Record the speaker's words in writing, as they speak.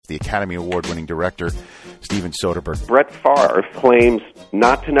the Academy Award-winning director, Steven Soderbergh. Brett Favre claims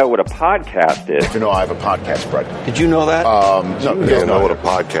not to know what a podcast is. You know I have a podcast, Brett. Did you know that? No, You don't know what a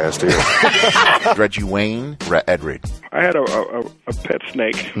podcast is. Reggie Wayne, Ed Reed. I had a pet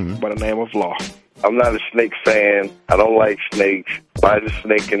snake by the name of Law. I'm not a snake fan. I don't like snakes. Why is a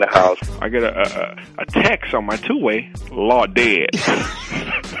snake in the house? I get a text on my two-way, Law dead.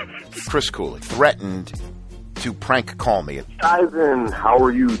 Chris Cooley threatened to prank call me. Ivan, how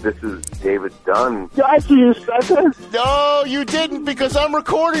are you? This is David Dunn. Got you, sucker. No, you didn't, because I'm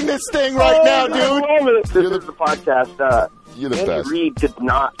recording this thing right now, dude. I love it. This is the podcast. You're the Andy best. Reid did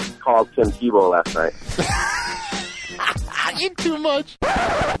not call Tim Tebow last night. You too much.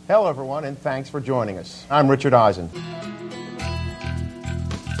 Hello, everyone, and thanks for joining us. I'm Richard Eisen.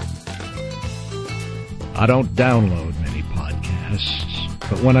 I don't download many podcasts,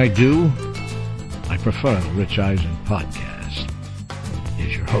 but when I do, I prefer the Rich Eisen podcast.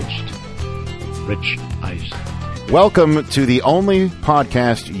 Here's your host, Rich Eisen. Welcome to the only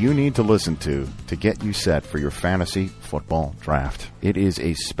podcast you need to listen to get you set for your fantasy football draft. It is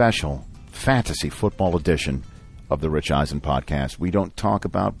a special fantasy football edition of the Rich Eisen podcast. We don't talk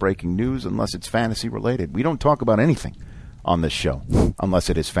about breaking news unless it's fantasy related. We don't talk about anything on this show unless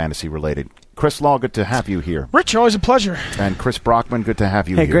it is fantasy related. Chris Law, good to have you here. Rich, always a pleasure. And Chris Brockman, good to have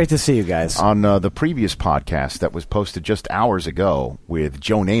you here. Hey, great to see you guys. On the previous podcast that was posted just hours ago with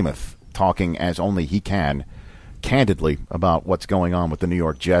Joe Namath talking as only he can candidly about what's going on with the New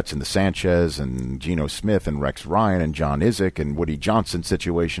York Jets and the Sanchez and Geno Smith and Rex Ryan and John Izek and Woody Johnson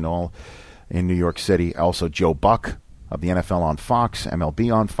situation all in New York City. Also Joe Buck of the NFL on Fox,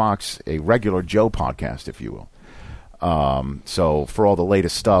 MLB on Fox, a regular Joe podcast, if you will. So for all the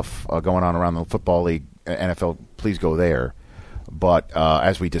latest stuff going on around the Football League, NFL, please go there. But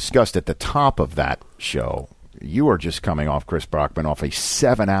as we discussed at the top of that show, you are just coming off, Chris Brockman, off a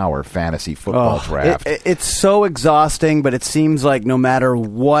 7-hour fantasy football draft. It's so exhausting, but it seems like no matter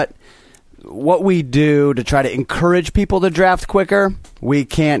what we do to try to encourage people to draft quicker, we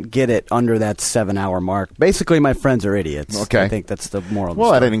can't get it under that 7-hour mark. Basically, my friends are idiots. Okay. I think that's the moral of the Well,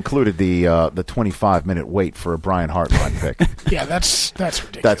 story. that included the 25-minute wait for a Brian Hartline pick. Yeah, that's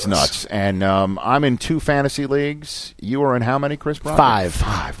ridiculous. That's nuts. And I'm in 2 fantasy leagues. You are in how many, Chris Brown? 5.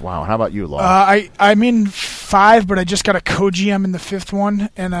 5. Wow. How about you, Law? I'm in 5, but I just got a co-GM in the 5th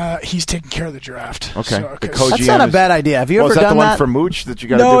one, and he's taking care of the draft. Okay. So, The co-GM That's not a bad idea. Have you ever is that done the one that? for Mooch that you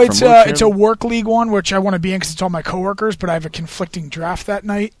got to No, do for Mooch? it's a work league one, which I want to be in because it's all my coworkers, but I have a conflicting draft that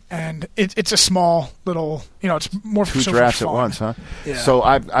night, and it's a small little, it's more for 2 drafts fun. at once, huh? Yeah. So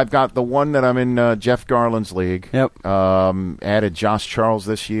I've got the one that I'm in Jeff Garland's league. Yep. Added Josh Charles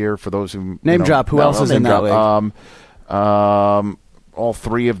this year for those who Name drop. Who else is in that league? All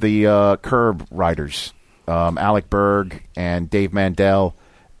 3 of the Curb writers, Alec Berg and Dave Mandel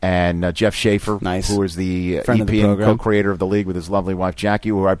and Jeff Schaefer, Nice. who is the Friend EP of the and program. co-creator of the league with his lovely wife Jackie,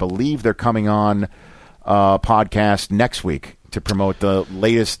 who I believe they're coming on podcast next week to promote the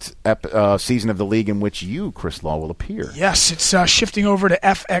latest season of the league in which you, Chris Law, will appear. Yes, it's shifting over to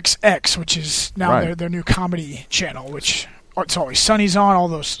FXX, which is now Right. their new comedy channel, which it's always Sunny's on, all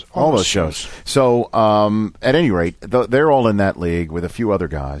those shows. So, at any rate, they're all in that league with a few other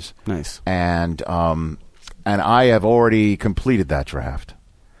guys. Nice. And I have already completed that draft.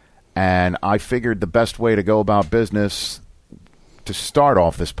 And I figured the best way to go about business to start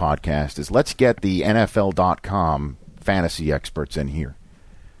off this podcast is let's get the NFL.com fantasy experts in here.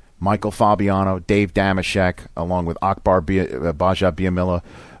 Michael Fabiano, Dave Dameshek, along with Akbar, GbajaBiamilia,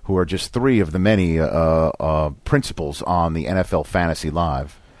 who are just 3 of the many principals on the NFL Fantasy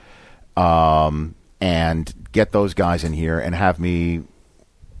Live. And get those guys in here and have me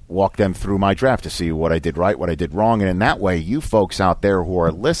walk them through my draft to see what I did right, what I did wrong. And in that way, you folks out there who are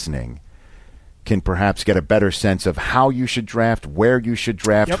listening can perhaps get a better sense of how you should draft, where you should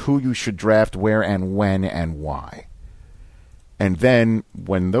draft, who you should draft, where and when and why. And then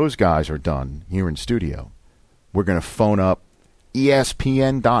when those guys are done here in studio, we're going to phone up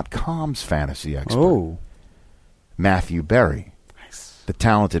ESPN.com's fantasy expert, Matthew Berry, the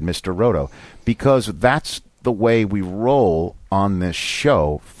talented Mr. Roto, because that's the way we roll on this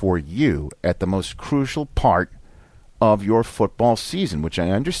show for you at the most crucial part of your football season, which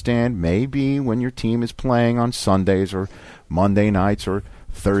I understand may be when your team is playing on Sundays or Monday nights or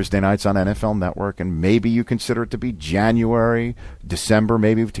Thursday nights on NFL Network, and maybe you consider it to be January, December,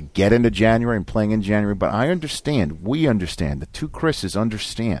 maybe to get into January and playing in January. But I understand, we understand, the 2 Chris's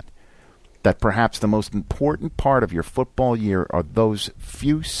understand that perhaps the most important part of your football year are those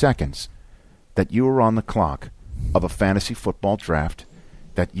few seconds that you are on the clock of a fantasy football draft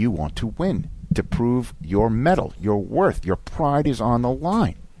that you want to win, to prove your mettle, your worth, your pride is on the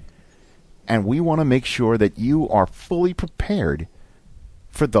line. and we want to make sure that you are fully prepared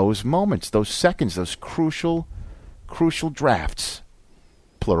for those moments, those seconds, those crucial drafts,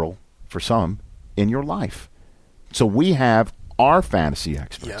 plural for some, in your life. So we have our fantasy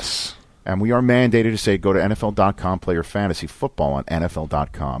experts. Yes. And we are mandated to say, go to NFL.com, play your fantasy football on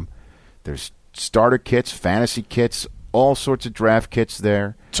NFL.com. There's starter kits, fantasy kits, all sorts of draft kits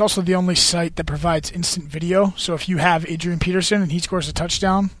there. It's also the only site that provides instant video. So if you have Adrian Peterson and he scores a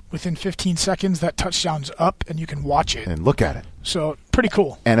touchdown, within 15 seconds, that touchdown's up and you can watch it. And look at it. So pretty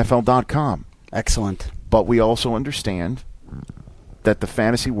cool. NFL.com. Excellent. But we also understand that the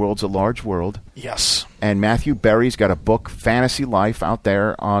fantasy world's a large world. Yes. And Matthew Berry's got a book, Fantasy Life, out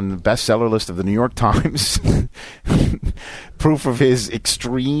there on the bestseller list of the New York Times. Proof of his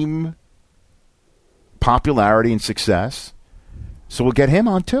extreme popularity and success. So we'll get him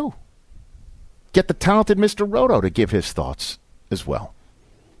on, too. Get the talented Mr. Roto to give his thoughts as well.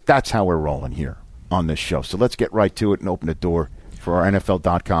 That's how we're rolling here on this show. So let's get right to it and open the door for our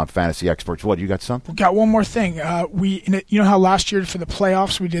NFL.com fantasy experts. What, you got something? We got one more thing. You know how last year for the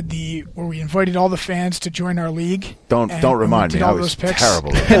playoffs we did where we invited all the fans to join our league? Don't remind me. I was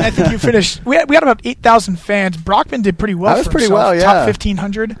terrible. And I think you finished. We had about 8,000 fans. Brockman did pretty well. I was for pretty himself, well, yeah. Top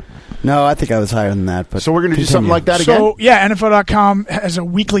 1,500. No, I think I was higher than that. But so we're going to do something like that again? So, yeah, NFL.com has a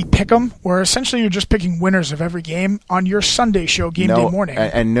weekly pick'em where essentially you're just picking winners of every game on your Sunday show, game day morning.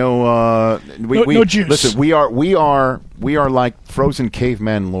 And no juice. Listen, we are like frozen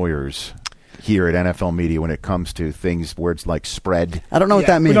caveman lawyers here at NFL Media when it comes to words like spread. I don't know what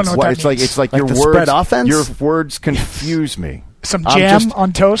that means. We don't know what that means. It's like your the words. Spread offense? Your words confuse me. Some jam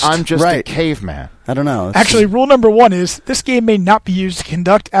on toast? I'm just a caveman. I don't know. Actually, rule number 1 is this game may not be used to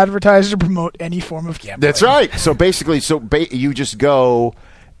conduct, advertise, or promote any form of gambling. That's right. So basically, you just go,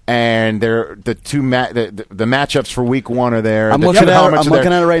 and the matchups for week 1 are there. I'm looking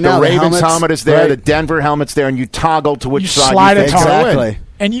at it right now. The Ravens helmet is there. Right. The Denver helmet's there, and you toggle to which side slide you a think exactly.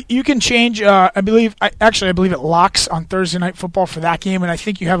 And you can change. I believe it locks on Thursday Night Football for that game, and I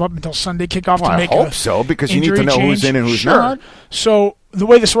think you have up until Sunday kickoff to make. I hope so, because you need to know who's in and who's sure. not. So the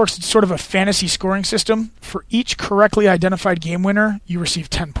way this works, it's sort of a fantasy scoring system. For each correctly identified game winner, you receive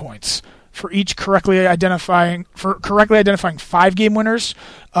 10 points. For each correctly identifying 5 game winners,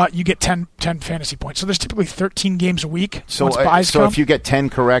 you get 10 fantasy points. So there's typically 13 games a week. So if you get 10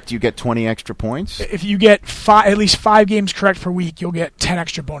 correct, you get 20 extra points? If you get at least 5 games correct per week, you'll get 10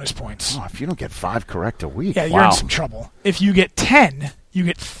 extra bonus points. Oh, if you don't get 5 correct a week, yeah, you're in some trouble. If you get 10, you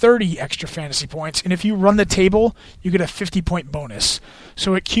get 30 extra fantasy points. And if you run the table, you get a 50-point bonus.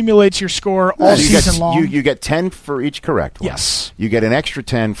 So it accumulates your score all season long. You get 10 for each correct one. Yes. You get an extra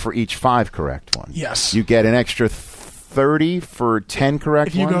 10 for each 5 correct ones. Yes. You get an extra 30 for 10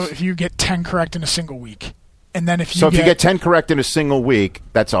 correct ones. If you get 10 correct in a single week. And then if you get 10 correct in a single week,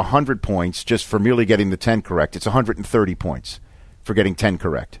 that's 100 points just for merely getting the 10 correct. It's 130 points for getting 10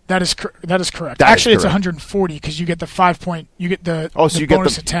 correct. That is correct. Actually, it's 140 because you get the 5-point. You get the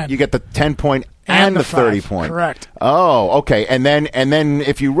bonus of 10. You get the 10 point and the 30 point. Correct. Oh, okay. And then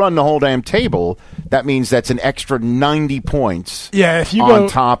if you run the whole damn table, that means that's an extra 90 points. Yeah, if you on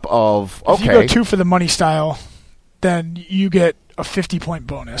top of if you go 2 for the money style, then you get a 50-point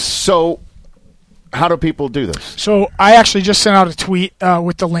bonus. So how do people do this? So I actually just sent out a tweet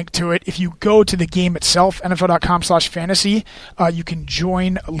with the link to it. If you go to the game itself, NFL.com/fantasy, you can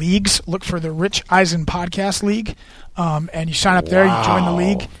join leagues. Look for the Rich Eisen Podcast League, and you sign up there. You join the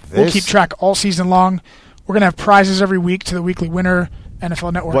league. We'll keep track all season long. We're going to have prizes every week to the weekly winner.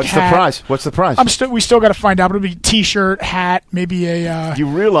 NFL Network hat. What's the prize? We still got to find out. It'll be T-shirt, hat, maybe a. You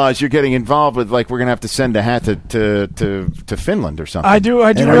realize you're getting involved with we're gonna have to send a hat to Finland or something. I do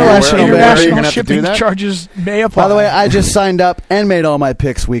realize international shipping charges may apply. By the way, I just signed up and made all my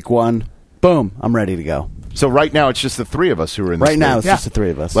picks week 1. Boom, I'm ready to go. So right now it's just the 3 of us who are in this. Right now it's just the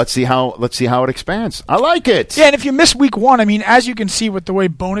 3 of us. Let's see how it expands. I like it. Yeah, and if you miss week 1, I mean, as you can see with the way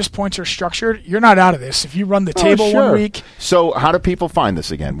bonus points are structured, you're not out of this. If you run the table one week. So how do people find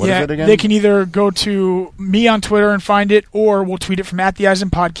this again? What is it again? They can either go to me on Twitter and find it, or we'll tweet it from @TheEisen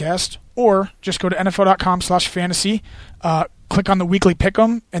Podcast, or just go to NFL.com/fantasy, click on the weekly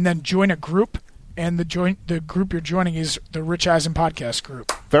pick'em, and then join a group. And the group you're joining is the Rich Eisen Podcast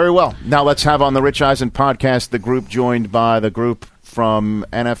group. Very well. Now let's have on the Rich Eisen Podcast the group joined by the group from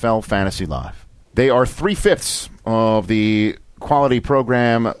NFL Fantasy Live. They are 3/5 of the quality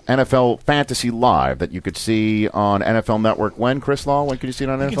program NFL Fantasy Live that you could see on NFL Network. When, Chris Law? When could you see it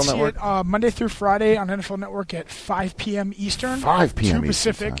on NFL Network? See it, Monday through Friday on NFL Network at 5 p.m. Eastern. 5 p.m. 2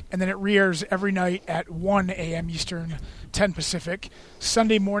 Pacific. Eastern. And then it re-airs every night at 1 a.m. Eastern, 10 Pacific.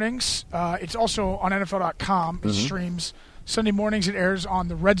 Sunday mornings. It's also on NFL.com. It streams Sunday mornings it airs on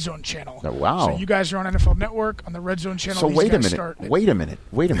the Red Zone channel. Oh, wow. So you guys are on NFL Network on the Red Zone channel. So These wait a guys minute. Wait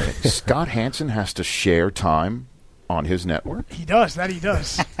a minute. Scott Hansen has to share time on his network? He does. That he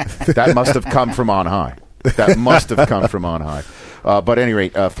does. That must have come from on high. But at any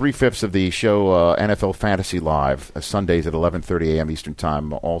rate, 3/5 of the show, NFL Fantasy Live, Sundays at 11:30 a.m. Eastern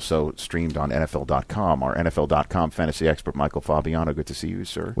Time, also streamed on NFL.com. Our NFL.com fantasy expert, Michael Fabiano. Good to see you,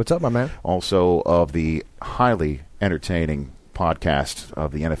 sir. What's up, my man? Also of the highly entertaining podcast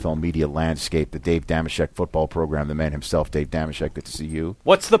of the NFL media landscape, the Dave Dameshek football program, the man himself, Dave Dameshek. Good to see you.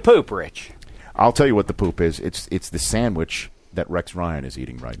 What's the poop, Rich? I'll tell you what the poop is. It's the sandwich that Rex Ryan is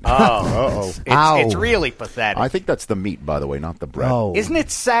eating right now. It's really pathetic. I think that's the meat, by the way, not the bread. Oh. Isn't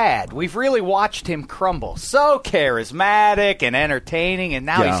it sad? We've really watched him crumble. So charismatic and entertaining, and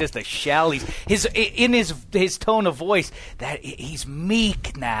now he's just a shell. He's in his tone of voice that he's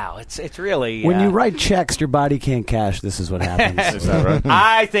meek now. It's really when you write checks your body can't cash. This is what happens. Is that right?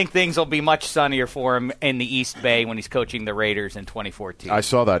 I think things will be much sunnier for him in the East Bay when he's coaching the Raiders in 2014. I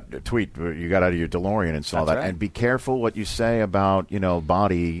saw that tweet. You got out of your DeLorean and saw That's that. right. And be careful what you say about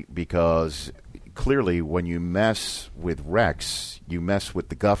body, because clearly when you mess with Rex, you mess with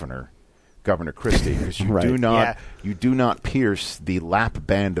the Governor Christie, because you do not pierce the lap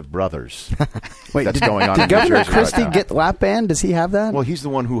band of brothers. Wait, that's going on. Did in New Governor Jersey Christie right now. get lap band? Does he have that? Well, he's the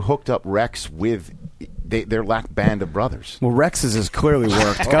one who hooked up Rex with their lap band of brothers. Well, Rex's has clearly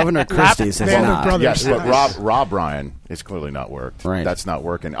worked. Governor Christie's has band of not. brothers. Yes, but Rob Ryan is clearly not worked. Right. That's not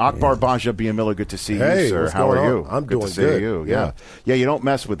working. Akbar GbajaBiamilia, good to see Hey, you, sir. what's How going are you? on? I'm good doing to see good. you. Yeah. Yeah, you don't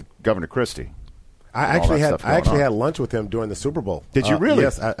mess with Governor Christie. I actually had lunch with him during the Super Bowl. Did you really?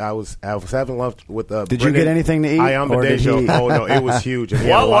 Yes, I was having lunch with. Did you get anything to eat? I am the or day did show. he- Oh no, it was huge. And he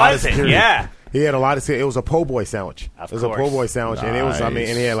had What a lot was of it? security. Yeah. He had a lot of. It was a po' boy sandwich. Of It was a course. po' boy sandwich, and it was. I mean, Nice.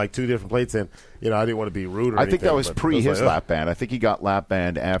 and he had like 2 different plates, and I didn't want to be rude or I anything. think that was but pre it was his like, lap band. I think he got lap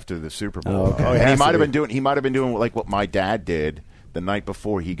band after the Super Bowl. Oh, okay. Oh, it And he has might to have be. been doing. He might have been doing like what my dad did the night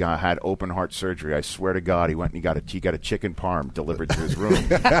before he had open heart surgery. I swear to God, he went and he got a chicken parm delivered to his room.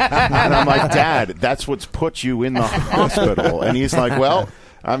 And I'm like, Dad, that's what's put you in the hospital. And he's like, well,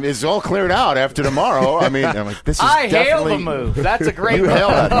 it's all cleared out after tomorrow. I mean, I'm like, this is I hail definitely the move. That's a great You move. hail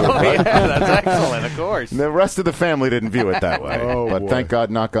that move, right? Yeah, that's excellent, of course. The rest of the family didn't view it that way, Oh, but boy. thank God,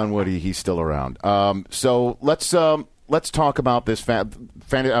 knock on wood, he's still around. So let's talk about this.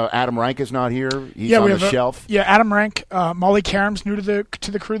 Adam Rank is not here. He's on we the have shelf. Adam Rank. Molly Karam's new to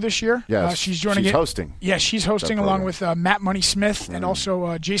the crew this year. Yes, she's joining. She's hosting. Yeah, she's hosting that along program. with Matt Money Smith and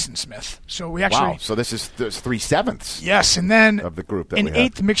also Jason Smith. So we actually. Wow. So this is 3/7 Yes, and then of the group that an we have.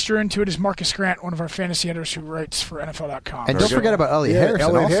 eighth mixture into it is Marcus Grant, one of our fantasy editors who writes for NFL.com. And Very don't forget good. about Elliot Elliot Harrison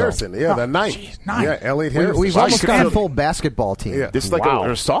Elliot also. Harrison. Yeah, the ninth. Geez, nine. Yeah, Elliot Harrison. We've Wow, almost you got could a be- full basketball team. Yeah. This is like Wow. a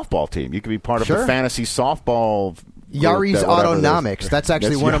softball team. You could be part of the Sure. fantasy softball. group Yari's that whatever it is. Autonomics. That's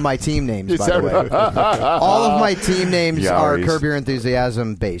actually one of my team names, Is by that the way. right? All of my team names are Yari's. Curb Your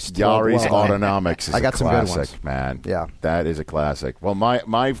Enthusiasm based. Yari's Well, Autonomics is I got a some good classic, ones. man. Yeah. That is a classic. Well,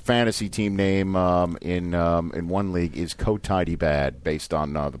 my fantasy team name in one league is Co-Tidy Bad, based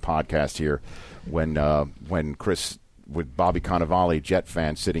on the podcast here. When Chris, with Bobby Cannavale, Jet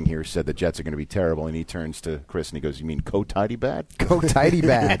fan, sitting here, said the Jets are going to be terrible, and he turns to Chris and he goes, "You mean Co-Tidy Bad?" Co-Tidy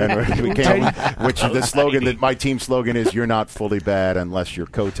Bad. And we came, which the slogan that my team slogan is, "You're not fully bad unless you're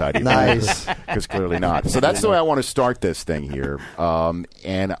co-tidy." Nice. Because clearly not. So that's the way I want to start this thing here,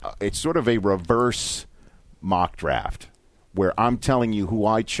 and it's sort of a reverse mock draft where I'm telling you who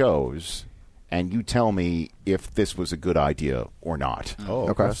I chose, and you tell me if this was a good idea or not. Oh,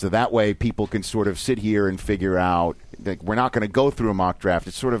 okay. So that way people can sort of sit here and figure out that we're not going to go through a mock draft.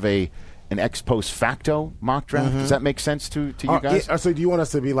 It's sort of an ex post facto mock draft. Does that make sense to you guys? Yeah, so do you want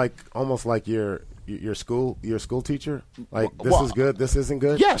us to be like almost like your school teacher? Like this Well, is good, this isn't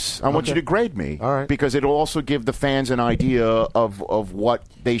good? Yes, I want you to grade me. All right. Because it'll also give the fans an idea of what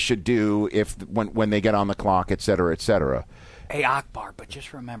they should do when they get on the clock, et cetera, et cetera. Hey, Akbar, but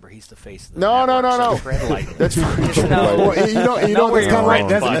just remember, he's the face of the No. network, so tread lightly. That's Just know, Well, you know where that's your kind of like bread and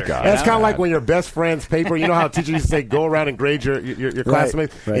that's, butter, that's kind of like when your best friend's paper. You know how teachers used to say, "Go around and grade your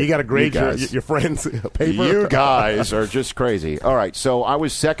classmates." right. And you got to grade You your guys. friend's paper. You guys are just crazy. All right, so I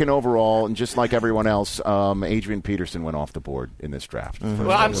was second overall, and just like everyone else, Adrian Peterson went off the board in this draft.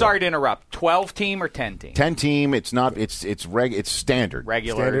 Well, I'm sorry to interrupt. 12 team or 10 team? 10 team. It's not. It's standard.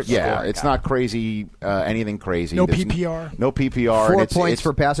 Regular. Yeah, score. it's not crazy. Anything crazy. No There's PPR. No PPR. 4 and it's, points it's,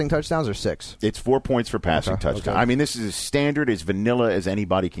 for passing touchdowns or 6? It's 4 points for passing touchdown. I mean, this is as standard, as vanilla as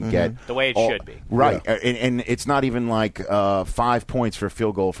anybody can get. The way it should be. Right. And it's not even like 5 points for a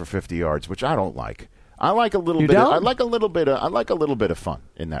field goal for 50 yards, which I don't like. I like a little You bit. don't? I like a little bit of fun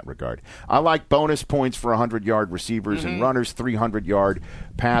in that regard. I like bonus points for 100-yard receivers and runners, 300-yard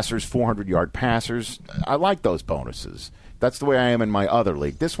passers, 400-yard passers. I like those bonuses. That's the way I am in my other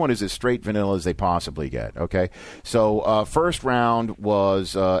league. This one is as straight vanilla as they possibly get, okay? So first round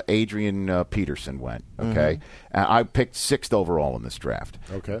was Adrian Peterson went, okay? I picked 6th overall in this draft.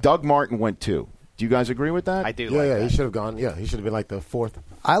 Okay. Doug Martin went 2. Do you guys agree with that? I do. Yeah, that. he should have gone. Yeah, he should have been like the fourth.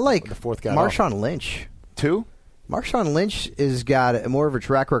 I like the fourth guy. Marshawn Lynch. 2? Marshawn Lynch has got more of a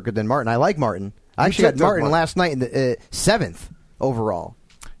track record than Martin. I like Martin. I actually got took Martin Martin. last night in the 7th overall.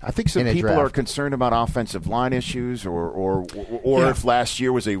 I think some in a people draft. are concerned about offensive line issues, or if last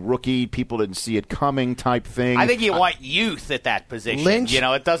year was a rookie, people didn't see it coming type thing. I think you want youth at that position. Lynch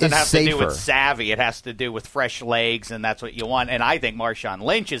It doesn't is have to do with safer. savvy. It has to do with fresh legs, and that's what you want. And I think Marshawn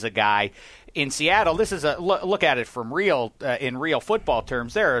Lynch is a guy in Seattle. This is a look at it from in real football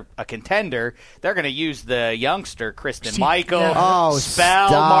terms. They're a contender. They're going to use the youngster Kristen Michael, spell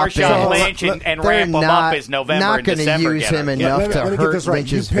stop Marshawn it. Lynch, and They're ramp him up as November not and gonna December use get him her. enough let to me get hurt this right.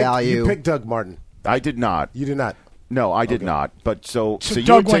 Lynch's You value. picked Doug Martin. I did not. You did not. No, I did not. But so you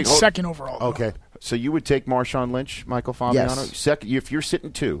Doug would went take, second overall. though. Okay. So you would take Marshawn Lynch, Michael Fabiano? Yes. Second, if you're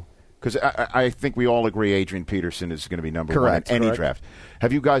sitting 2, because I think we all agree Adrian Peterson is going to be number Correct. 1 in any Correct. draft.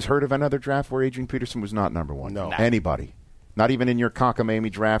 Have you guys heard of another draft where Adrian Peterson was not number 1? No. Anybody? Not even in your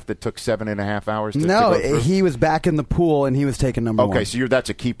cockamamie draft that took 7.5 hours to No, go through? he was back in the pool, and he was taking number 1. Okay, so that's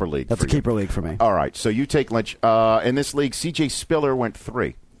a keeper league. That's for a you. keeper league for me. All right, so you take Lynch. In this league, C.J. Spiller went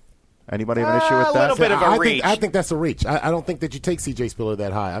 3. Anybody have an issue with A that? little bit of a reach. I think that's a reach. I don't think that you take C.J. Spiller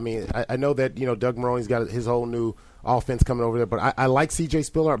that high. I mean, I know that Doug Maroney's got his whole new offense coming over there, but I like C.J.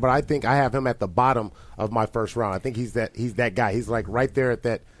 Spiller. But I think I have him at the bottom of my first round. I think he's that guy. He's like right there at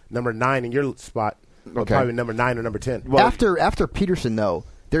that number 9 in your spot. Okay. Probably number 9 or number 10. Well, After Peterson, though,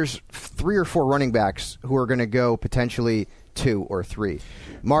 there's 3 or 4 running backs who are going to go potentially 2 or 3.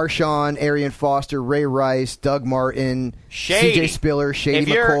 Marshawn, Arian Foster, Ray Rice, Doug Martin, C.J. Spiller,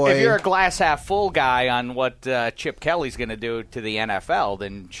 Shady McCoy. If you're a glass half full guy on what Chip Kelly's going to do to the NFL,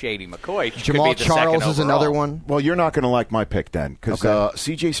 then Shady McCoy Jamal could be the Charles second is another overall. one. Well, you're not going to like my pick then, because Okay.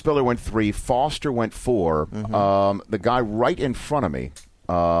 C.J. Spiller went 3, Foster went 4. The guy right in front of me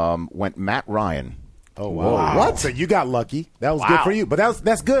went Matt Ryan. Oh, wow. What? So you got lucky. That was Wow. good for you, but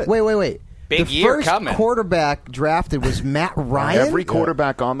that's good. Wait. Big the year first coming. quarterback drafted was Matt Ryan. Every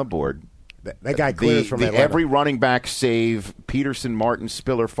quarterback on the board. That guy clears from Atlanta. Every running back save Peterson, Martin,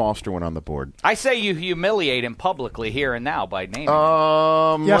 Spiller, Foster went on the board. I say you humiliate him publicly here and now by naming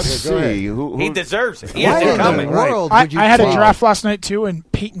Let's Go ahead. see. him. He deserves it. He Why has in it the coming. world I would you had a take- draft last night too, and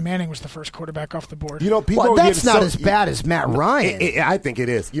Peyton Manning was the first quarterback off the board. People Well, are that's getting not so- as bad as Matt Ryan. I think it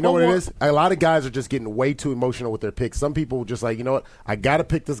is. You know what it is? A lot of guys are just getting way too emotional with their picks. Some people just like, you know what? I got to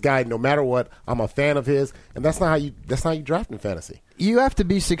pick this guy no matter what. I'm a fan of his, and that's not how you draft in fantasy. You have to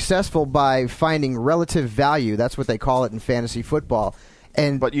be successful by finding relative value. That's what they call it in fantasy football.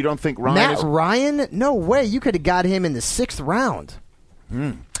 But you don't think Ryan Matt is... Ryan? No way. You could have got him in the 6th round.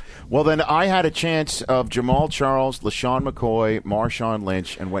 Well, then I had a chance of Jamal Charles, LaShawn McCoy, Marshawn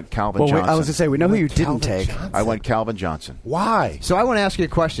Lynch, and went Calvin Johnson. I was going to say, we know who you Calvin didn't take. Johnson. I went Calvin Johnson. Why? So I want to ask you a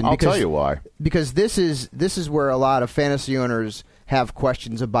question. I'll because, tell you why. Because this is where a lot of fantasy owners have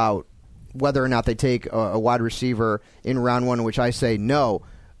questions about whether or not they take a wide receiver in round 1, which I say no.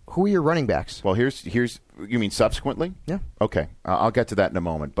 Who are your running backs? Well, here's you mean subsequently? Yeah. Okay, I'll get to that in a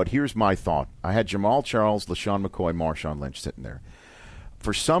moment. But here's my thought. I had Jamal Charles, LaShawn McCoy, Marshawn Lynch sitting there.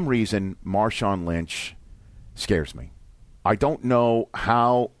 For some reason, Marshawn Lynch scares me. I don't know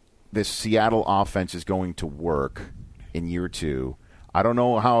how this Seattle offense is going to work in year 2. I don't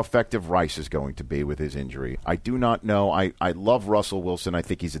know how effective Rice is going to be with his injury. I do not know. I love Russell Wilson. I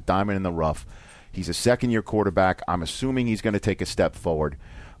think he's a diamond in the rough. He's a second-year quarterback. I'm assuming he's going to take a step forward.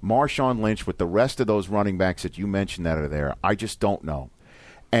 Marshawn Lynch, with the rest of those running backs that you mentioned that are there, I just don't know.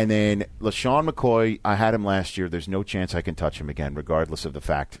 And then LaShawn McCoy, I had him last year. There's no chance I can touch him again, regardless of the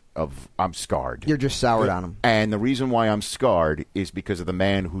fact of I'm scarred. You're just soured on him. And the reason why I'm scarred is because of the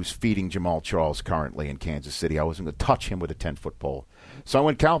man who's feeding Jamal Charles currently in Kansas City. I wasn't going to touch him with a 10-foot pole. So I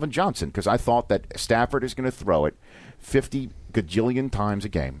went Calvin Johnson because I thought that Stafford is going to throw it 50 gajillion times a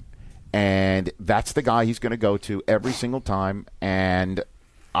game. And that's the guy he's going to go to every single time. And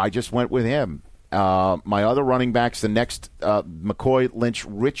I just went with him. My other running backs, the next McCoy, Lynch,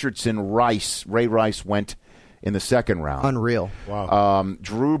 Richardson, Rice. Ray Rice went in the 2nd round. Unreal. Wow.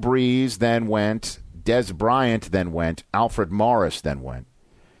 Drew Brees then went. Des Bryant then went. Alfred Morris then went.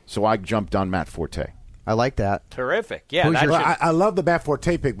 So I jumped on Matt Forte. I like that. Terrific. Yeah, Who's that your- should- I love the Matt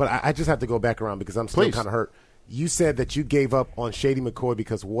Forte pick, but I just have to go back around because I'm still Please. kind of hurt. You said that you gave up on Shady McCoy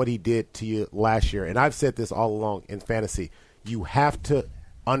because of what he did to you last year. And I've said this all along in fantasy. You have to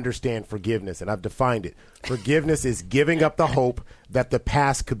understand forgiveness, and I've defined it. Forgiveness is giving up the hope that the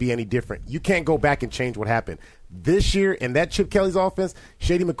past could be any different. You can't go back and change what happened. This year, in that Chip Kelly's offense,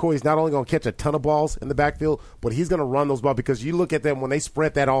 Shady McCoy is not only going to catch a ton of balls in the backfield, but he's going to run those balls because you look at them when they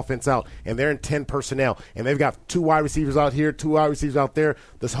spread that offense out and they're in 10 personnel and they've got 2 wide receivers out here, 2 wide receivers out there.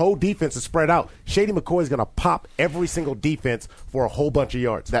 This whole defense is spread out. Shady McCoy is going to pop every single defense for a whole bunch of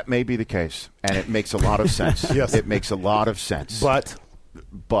yards. That may be the case, and it makes a lot of sense. Yes. It makes a lot of sense.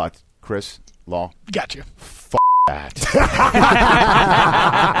 But Chris, Law. Got you. That.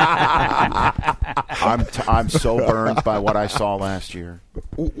 I'm so burned by what I saw last year.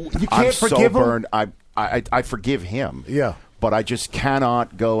 You can't forgive him? I forgive him. Yeah. But I just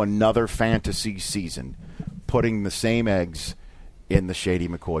cannot go another fantasy season putting the same eggs in the Shady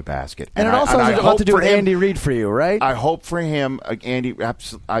McCoy basket. And it also has a lot to do with Andy Reid for you, right? I hope for him, Andy.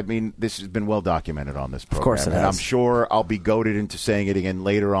 I mean, this has been well documented on this program. Of course it has. And I'm sure I'll be goaded into saying it again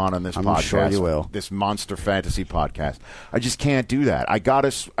later on this podcast. I'm sure you will. This monster fantasy podcast. I just can't do that.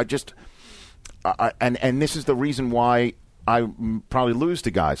 And this is the reason why I probably lose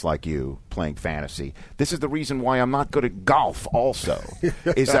to guys like you playing fantasy. This is the reason why I'm not good at golf also,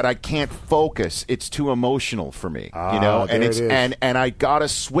 is that I can't focus. It's too emotional for me, and I got to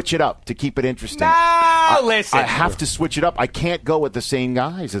switch it up to keep it interesting. Listen. I have to switch it up. I can't go with the same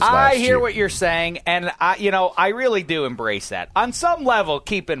guys as last year. I hear what you're saying, and I really do embrace that. On some level,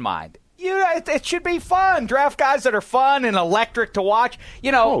 keep in mind, it should be fun. Draft guys that are fun and electric to watch.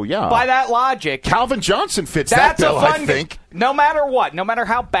 By that logic, Calvin Johnson fits that bill, I think. No matter what, no matter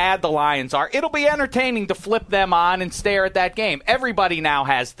how bad the Lions are, it'll be entertaining to flip them on and stare at that game. Everybody now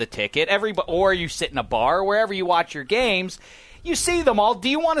has the ticket. Or you sit in a bar, or wherever you watch your games. You see them all. Do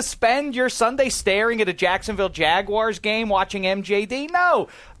you want to spend your Sunday staring at a Jacksonville Jaguars game watching MJD? No.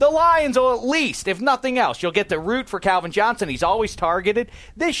 The Lions will at least, if nothing else, you'll get to root for Calvin Johnson. He's always targeted.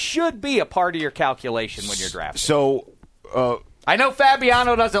 This should be a part of your calculation when you're drafting. So, I know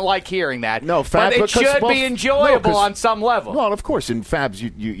Fabiano doesn't like hearing that. No, but it should be enjoyable on some level. Well, of course, in Fabs,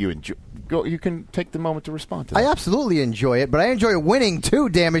 you enjoy. You can take the moment to respond to that. I absolutely enjoy it, but I enjoy winning too,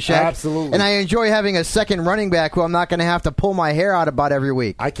 Dameshek. Absolutely. And I enjoy having a second running back who I'm not going to have to pull my hair out about every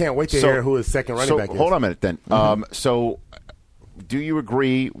week. I can't wait to hear who his second running back is. Hold on a minute then. Mm-hmm. So do you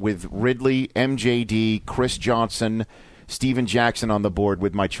agree with Ridley, MJD, Chris Johnson, Steven Jackson on the board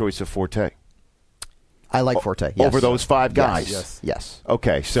with my choice of Forte? I like Forte. Yes. Over those 5 guys? Yes.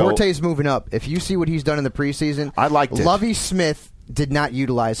 Okay. So Forte's moving up. If you see what he's done in the preseason, I liked it. Lovie Smith did not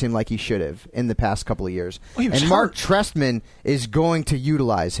utilize him like he should have in the past couple of years. And Mark Trestman is going to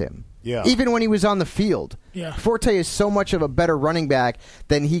utilize him. Yeah. Even when he was on the field. Yeah. Forte is so much of a better running back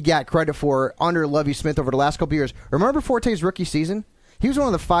than he got credit for under Lovie Smith over the last couple of years. Remember Forte's rookie season? He was one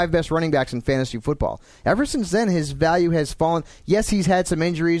of the 5 best running backs in fantasy football. Ever since then, his value has fallen. Yes, he's had some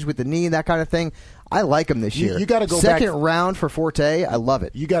injuries with the knee and that kind of thing. I like him this year. You got to go second round for Forte. I love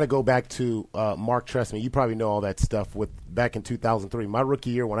it. You got to go back to Mark Trestman. You probably know all that stuff with back in 2003. My rookie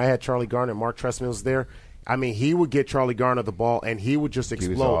year when I had Charlie Garner and Mark Trestman was there. I mean, he would get Charlie Garner the ball, and he would just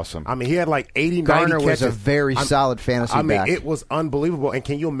explode. He was awesome. I mean, he had like 80, 90 Garner catches. was a very solid fantasy back. I mean, it was unbelievable. And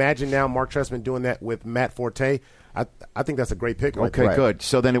can you imagine now Mark Trestman doing that with Matt Forte? I think that's a great pick. Okay, good.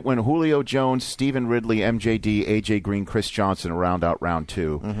 So then it went Julio Jones, Stephen Ridley, MJD, A.J. Green, Chris Johnson, round out round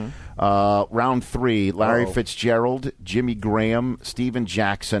 2. Mm-hmm. Round 3, Larry Fitzgerald, Jimmy Graham, Steven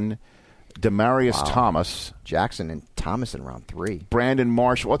Jackson, Demaryius Thomas. Jackson and Thomas in round 3. Brandon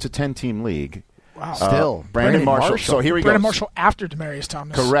Marshall. Well, it's a 10-team league. Wow. Still. Brandon Marshall. So here we go. Brandon Marshall after Demaryius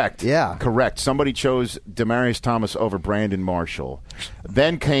Thomas. Correct. Yeah. Correct. Somebody chose Demaryius Thomas over Brandon Marshall.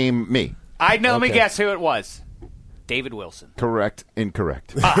 Then came me. Let me guess who it was. David Wilson. Correct.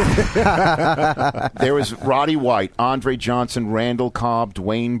 Incorrect. There was Roddy White, Andre Johnson, Randall Cobb,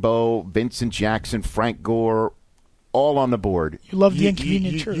 Dwayne Bowe, Vincent Jackson, Frank Gore, all on the board. You love the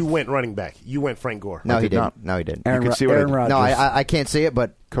inconvenient truth. You went running back. You went Frank Gore. No, he didn't. No, he didn't. You can see what Aaron Rodgers. No, I can't see it,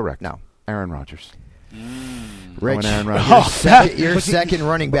 but correct. No, Aaron Rodgers. Rich, Aaron Rodgers. your second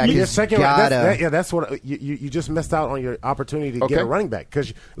running back is gotta. That's what you just missed out on your opportunity to get a running back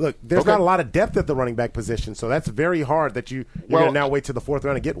because look, there's not a lot of depth at the running back position, so that's very hard that you're going to now wait to the 4th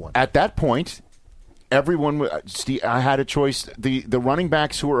round to get one. At that point, everyone, I had a choice. The running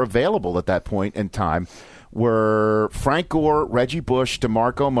backs who were available at that point in time were Frank Gore, Reggie Bush,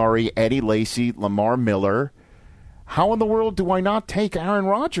 DeMarco Murray, Eddie Lacy, Lamar Miller. How in the world do I not take Aaron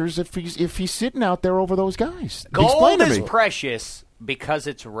Rodgers if he's sitting out there over those guys? Gold is precious because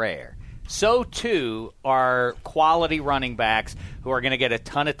it's rare. So, too, are quality running backs who are going to get a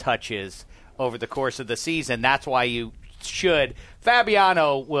ton of touches over the course of the season. That's why you should.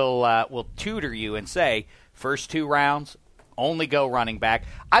 Fabiano will tutor you and say, first 2 rounds, only go running back.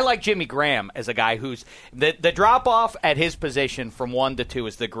 I like Jimmy Graham as a guy who's the drop-off at his position from 1 to 2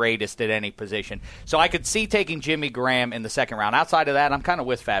 is the greatest at any position. So I could see taking Jimmy Graham in the second round. Outside of that, I'm kind of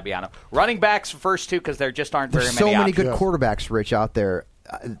with Fabiano. Running backs first 2 because there just aren't very many so many options. good quarterbacks, Rich, out there.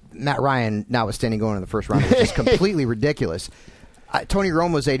 Matt Ryan, notwithstanding going in the first round, which is completely ridiculous. Tony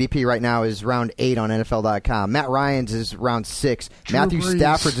Romo's ADP right now is round 8 on NFL.com. Matt Ryan's is round 6. Matthew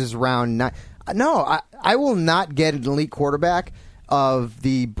Stafford's is round 9. No, I will not get an elite quarterback of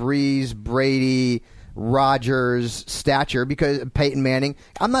the Breeze, Brady, Rodgers stature because Peyton Manning.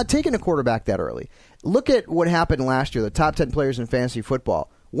 I'm not taking a quarterback that early. Look at what happened last year. The top 10 players in fantasy football.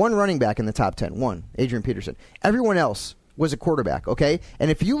 1 running back in the top 10. 1, Adrian Peterson. Everyone else was a quarterback, okay?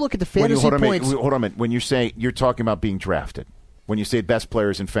 And if you look at the fantasy points... Hold on a minute. When you say you're talking about being drafted, when you say best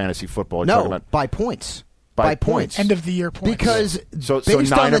players in fantasy football, you're talking about... by points. By points. End of the year points. Because so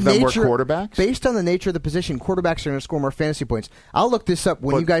 9 of them were quarterbacks? Based on the nature of the position, quarterbacks are going to score more fantasy points. I'll look this up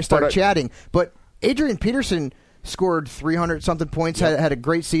when you guys start chatting. But Adrian Peterson scored 300-something points, had a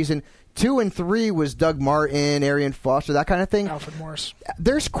great season. 2 and 3 was Doug Martin, Arian Foster, that kind of thing. Alfred Morris.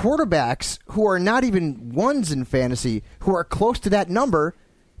 There's quarterbacks who are not even ones in fantasy who are close to that number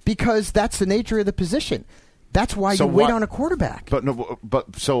because that's the nature of the position. That's why you wait on a quarterback.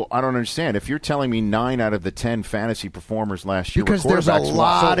 But so I don't understand. If you're telling me 9 out of the 10 fantasy performers last year because were quarterbacks, there's a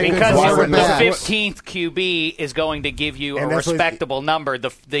lot of because good the 15th QB is going to give you a respectable number.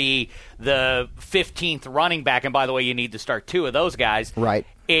 The 15th running back, and by the way, you need to start 2 of those guys. Right.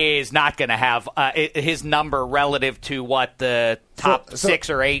 Is not going to have his number relative to what the top 6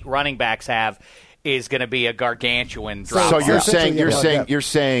 or 8 running backs have is going to be a gargantuan drop. So you're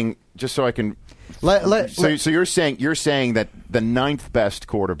saying just so I can. So you're saying that the 9th best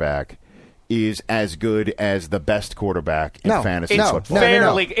quarterback is as good as the best quarterback in fantasy football.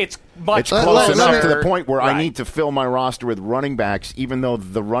 It's much close enough to the point where I need to fill my roster with running backs, even though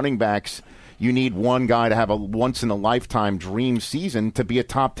the running backs, you need one guy to have a once-in-a-lifetime dream season to be a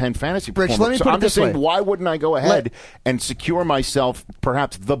top 10 fantasy performer. Rich, let me put it I'm just this saying, way. why wouldn't I go ahead and secure myself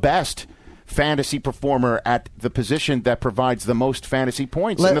perhaps the best fantasy performer at the position that provides the most fantasy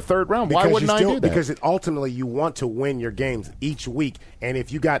points in the third round? Why wouldn't I do that? Because ultimately you want to win your games each week. And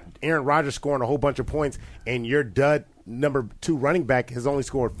if you got Aaron Rodgers scoring a whole bunch of points and your dud number 2 running back has only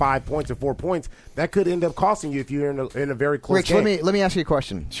scored 5 points or 4 points, that could end up costing you if you're in a very close game. Rich, let me ask you a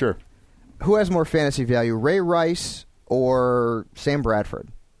question. Sure. Who has more fantasy value, Ray Rice or Sam Bradford?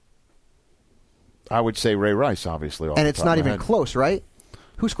 I would say Ray Rice, obviously. And it's not even close, right?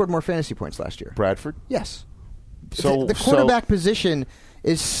 Who scored more fantasy points last year? Bradford? Yes. So the quarterback position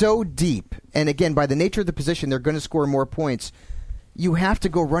is so deep, and again, by the nature of the position, they're going to score more points. You have to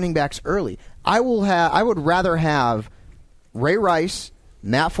go running backs early. I would rather have Ray Rice,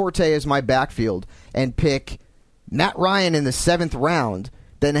 Matt Forte as my backfield, and pick Matt Ryan in the 7th round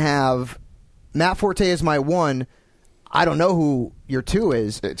than have Matt Forte as my 1. I don't know who your 2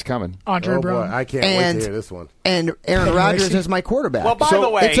 is. It's coming. Andre Brown. Boy, I can't wait to hear this one. And Aaron Rodgers is my quarterback. Well, by the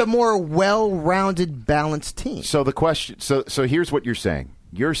way, it's a more well-rounded, balanced team. So the question. So here's what you're saying.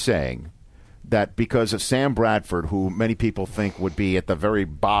 You're saying that because of Sam Bradford, who many people think would be at the very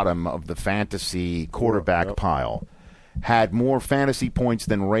bottom of the fantasy quarterback pile, had more fantasy points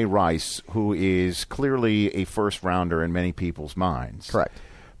than Ray Rice, who is clearly a first-rounder in many people's minds. Correct.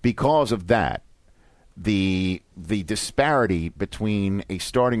 Because of that, the disparity between a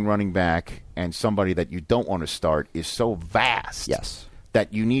starting running back and somebody that you don't want to start is so vast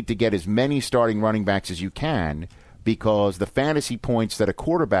that you need to get as many starting running backs as you can, because the fantasy points that a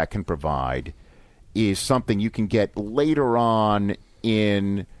quarterback can provide is something you can get later on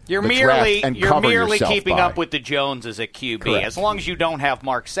in You're the merely draft and cover keeping by. up with the Joneses at QB. Correct. As long as you don't have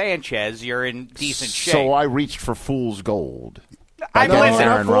Mark Sanchez, you're in decent shape. So I reached for fool's gold.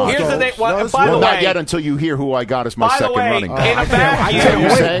 Listen, here's the thing. By the way, not yet until you hear who I got as my second running back. In a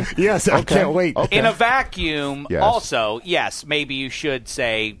vacuum, yes, I can't wait. Okay. In a vacuum, Yes. also, yes, maybe you should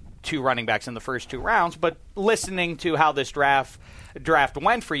say 2 running backs in the first 2 rounds. But listening to how this draft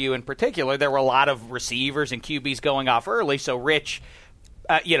went for you in particular, there were a lot of receivers and QBs going off early. So Rich,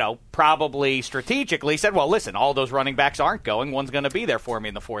 probably strategically said, well, listen, all those running backs aren't going. One's going to be there for me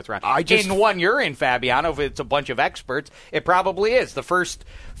in the 4th round. In one you're in, Fabiano, if it's a bunch of experts, it probably is. The first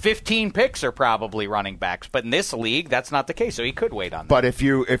 15 picks are probably running backs, but in this league, that's not the case. So he could wait on that. But if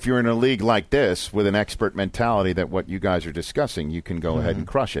you're in a league like this with an expert mentality that what you guys are discussing, you can go ahead and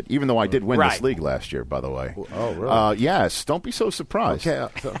crush it. Even though I did win this league last year, by the way. Oh, really? Yes. Don't be so surprised. Okay,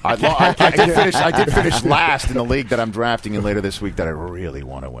 I did finish last in the league that I'm drafting in later this week that I really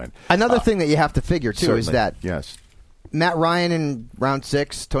want to win. Another thing that you have to figure too is that yes, Matt Ryan in round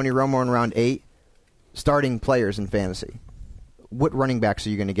 6, Tony Romo in round 8, starting players in fantasy. What running backs are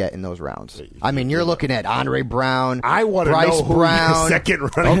you going to get in those rounds? I mean, you're looking at Andre Brown, I want to Bryce know who Brown. the second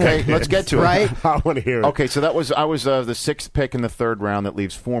running back Okay, let's get to it. Right? I want to hear it. Okay, so I was the 6th pick in the 3rd round. That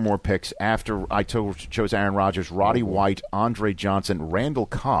leaves 4 more picks after I chose Aaron Rodgers, Roddy White, Andre Johnson, Randall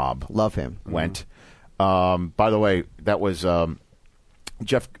Cobb. Love him. Went. By the way, that was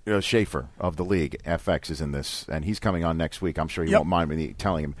Jeff Schaefer of the league. FX is in this, and he's coming on next week. I'm sure he won't mind me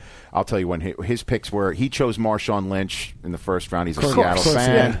telling him. I'll tell you when his picks were. He chose Marshawn Lynch in the 1st round. He's a Seattle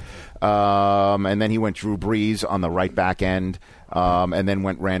fan. Yeah. And then he went Drew Brees on the right back end, and then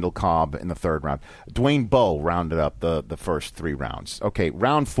went Randall Cobb in the 3rd round. Dwayne Bowe rounded up the first 3 rounds. Okay,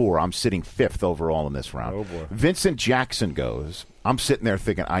 round 4, I'm sitting 5th overall in this round. Oh, boy. Vincent Jackson goes. I'm sitting there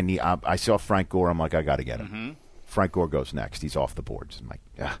thinking, I saw Frank Gore. I'm like, I got to get him. Mm-hmm. Frank Gore goes next. He's off the boards. I'm like,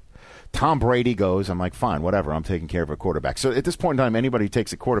 yeah. Tom Brady goes. I'm like, fine, whatever. I'm taking care of a quarterback. So at this point in time, anybody who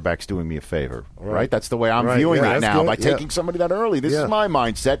takes a quarterback's doing me a favor, right? That's the way I'm viewing it now by taking somebody that early. This is my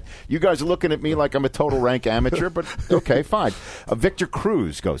mindset. You guys are looking at me like I'm a total rank amateur, but okay, fine. Victor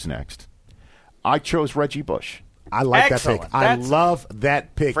Cruz goes next. I chose Reggie Bush. I like that pick. I love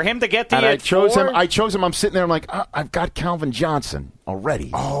that pick. For him to get to you I at chose 4? him. I chose him. I'm sitting there. I'm like, I've got Calvin Johnson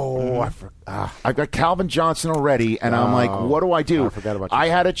already. Oh, I've got Calvin Johnson already, and I'm like, what do I do? I forgot about you. I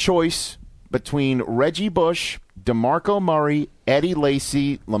had a choice between Reggie Bush, DeMarco Murray, Eddie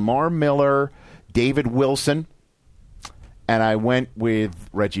Lacy, Lamar Miller, David Wilson, and I went with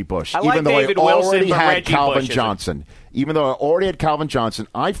Reggie Bush. Even though I already had Reggie Calvin Bush Johnson. Even though I already had Calvin Johnson,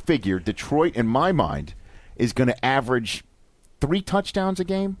 I figured Detroit, in my mind, is going to average 3 touchdowns a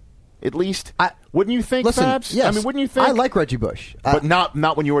game, at least. Wouldn't you think, Fabs? Yes. I mean, wouldn't you think? I like Reggie Bush. But not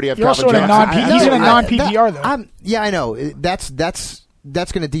when you already have You're Calvin also Johnson. he's in a non-PPR, though. Yeah, I know. That's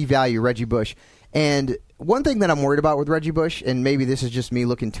going to devalue Reggie Bush. And one thing that I'm worried about with Reggie Bush, and maybe this is just me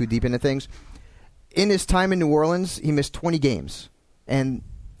looking too deep into things, in his time in New Orleans, he missed 20 games, and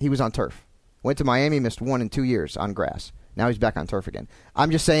he was on turf. Went to Miami, missed 1 in 2 years on grass. Now he's back on turf again.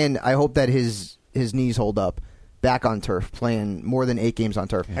 I'm just saying, I hope that his knees hold up. Back on turf, playing more than 8 games on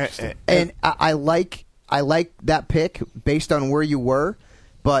turf. And I like that pick based on where you were,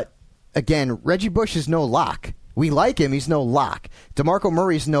 but again, Reggie Bush is no lock. We like him, he's no lock. DeMarco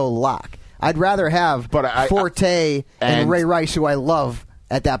Murray's no lock. I'd rather have Forte and Ray Rice, who I love,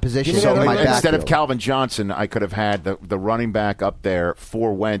 at that position. So in my instead of backfield. Calvin Johnson, I could have had the running back up there.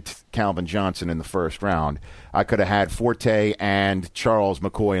 4 went Calvin Johnson in the 1st round. I could have had Forte and Charles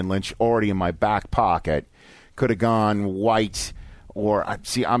McCoy and Lynch already in my back pocket. Could have gone White, or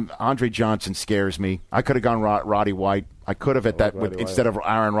Andre Johnson scares me. I could have gone Roddy White. I could have instead of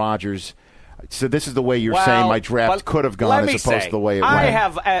Aaron Rodgers. So this is the way you're saying my draft could have gone as opposed to the way it went. I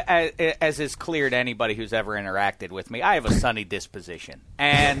have, as is clear to anybody who's ever interacted with me, I have a sunny disposition.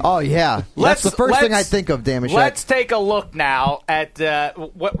 And oh yeah, that's the first thing I think of. Dameshek. Let's take a look now at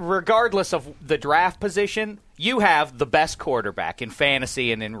regardless of the draft position. You have the best quarterback in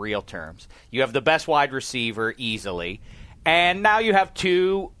fantasy and in real terms. You have the best wide receiver easily. And now you have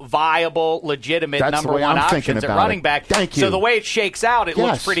 2 viable, legitimate number 1 options at running back. Thank you. So the way it shakes out, it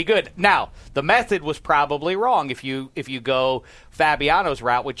looks pretty good. Now, the method was probably wrong if you go Fabiano's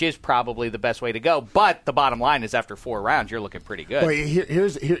route, which is probably the best way to go. But the bottom line is after 4 rounds, you're looking pretty good. Well,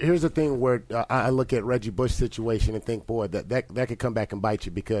 here's the thing where I look at Reggie Bush's situation and think, boy, that could come back and bite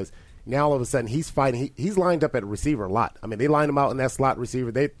you, because now all of a sudden he's fighting. He's lined up at receiver a lot. I mean, they line him out in that slot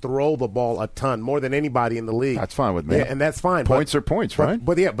receiver. They throw the ball a ton, more than anybody in the league. That's fine with me. Yeah, and that's fine. Points are points, right?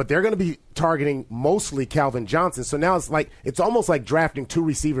 But they're going to be targeting mostly Calvin Johnson. So now it's almost like drafting 2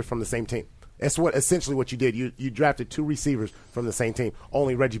 receivers from the same team. That's essentially what you did. You drafted 2 receivers from the same team.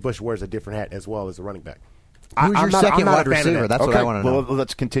 Only Reggie Bush wears a different hat as well as a running back. Who's your second wide receiver? That's what I want to know. Well,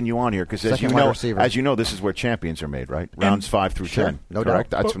 let's continue on here, because as you know, this is where champions are made, right? Rounds 5 through 10. No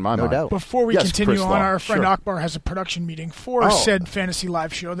correct? doubt. That's in my mind. Doubt. Before we continue Chris on, Law. our friend Akbar has a production meeting for said fantasy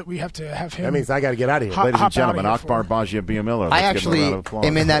live show that we have to have him. That means I got to get out of here. Ladies and gentlemen, Akbar GbajaBiamilia. I actually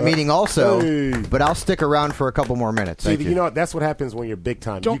am in that meeting also, but I'll stick around for a couple more minutes. See, you know what? That's what happens when you're big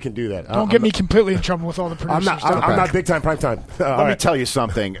time. You can do that. Don't get me completely in trouble with all the producers. I'm not big time, prime time. Let me tell you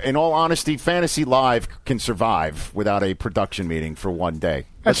something. In all honesty, Fantasy Live can survive without a production meeting for one day.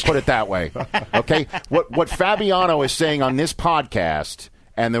 Let's put it that way. Okay? What Fabiano is saying on this podcast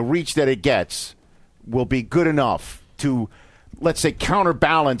and the reach that it gets will be good enough to, let's say,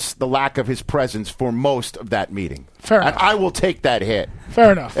 counterbalance the lack of his presence for most of that meeting. Fair and enough. I will take that hit.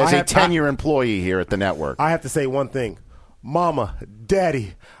 Fair enough. As a 10-year employee here at the network. I have to say one thing. Mama,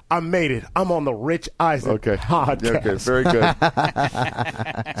 Daddy, I made it. I'm on the Rich Eisen podcast. Okay, very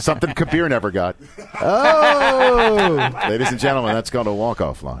good. Something Kabir never got. Oh! Ladies and gentlemen, that's going to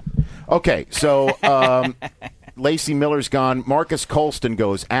walk-off line. Okay, so Lacey Miller's gone. Marcus Colston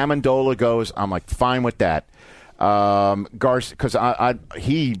goes. Amendola goes. I'm like, fine with that. Because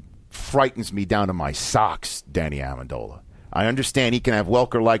he frightens me down to my socks, Danny Amendola. I understand he can have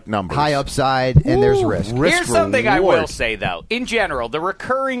Welker-like numbers. High upside, and there's risk. Here's something I will say, though. In general, the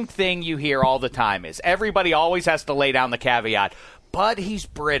recurring thing you hear all the time is everybody always has to lay down the caveat, but he's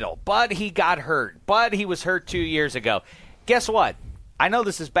brittle, but he got hurt, but he was hurt 2 years ago. Guess what? I know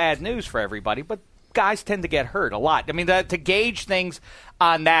this is bad news for everybody, but guys tend to get hurt a lot. I mean, to gauge things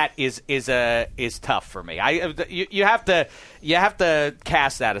on that is tough for me. You have to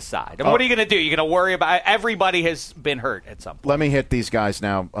cast that aside. And what are you going to do? You're going to worry about everybody has been hurt at some point. Let me hit these guys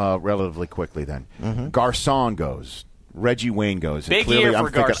now relatively quickly. Then Garcon goes. Reggie Wayne goes. Big year for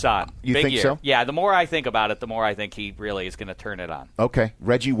Garcon. You Big think year. so? Yeah. The more I think about it, the more I think he really is going to turn it on. Okay.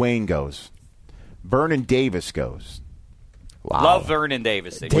 Reggie Wayne goes. Vernon Davis goes. Wow. Love Vernon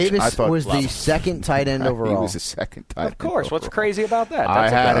Davis. Davis was the second tight end overall. He was the second tight end. Of course. What's crazy about that? I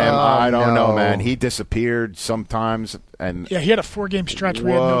had him. I don't know, man. He disappeared sometimes. And yeah, he had a 4-game stretch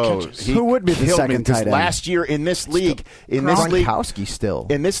where he had no catches. Who would be the second tight end? Last year in this league, still.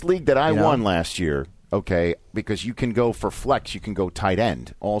 In this league that I won last year, okay, because you can go for flex, you can go tight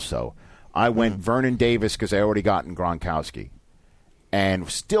end also. I went Vernon Davis because I already gotten Gronkowski, and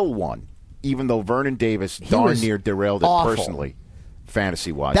still won. Even though Vernon Davis darn near derailed it personally,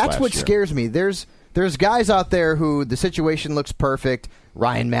 fantasy-wise. That's what scares me. There's guys out there who the situation looks perfect.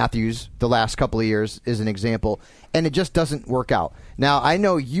 Ryan Matthews, the last couple of years, is an example, and it just doesn't work out. Now, I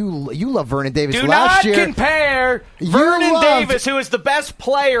know you love Vernon Davis. Last year, do not compare Vernon Davis, who is the best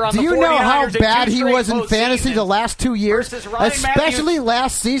player on the 49ers. Do you know how bad he was in fantasy the last 2 years? Especially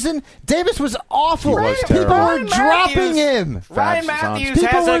last season? Davis was awful. People were dropping him. Ryan Matthews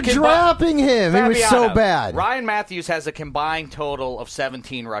People were dropping him. He was so bad. Ryan Matthews has a combined total of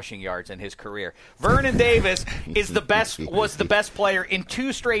 17 rushing yards in his career. Vernon Davis was the best player in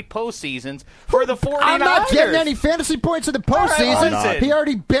 2 straight postseasons for the 49ers. I'm not getting any fantasy points in the postseason. He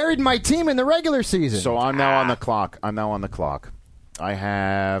already buried my team in the regular season. So I'm now on the clock. I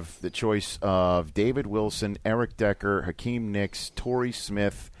have the choice of David Wilson, Eric Decker, Hakeem Nicks, Torrey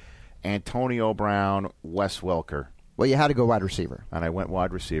Smith, Antonio Brown, Wes Welker. Well, you had to go wide receiver. And I went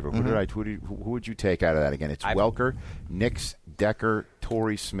wide receiver. Who would you take out of that again? It's Welker, Nicks, Decker,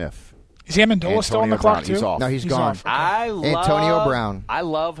 Torrey Smith. Is Amendola still on the clock, too? He's off. No, he's gone. Off. Okay. Antonio Brown. I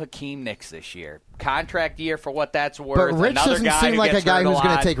love Hakeem Nicks this year. Contract year for what that's worth. But Rich Another doesn't guy seem like a guy who's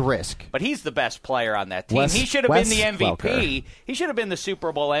going to take risk. But he's the best player on that team. He should have been the MVP. Welker. He should have been the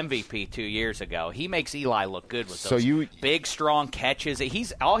Super Bowl MVP 2 years ago. He makes Eli look good with those big, strong catches.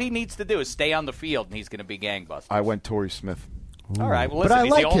 All he needs to do is stay on the field, and he's going to be gangbusters. I went Torrey Smith. All right, well, listen,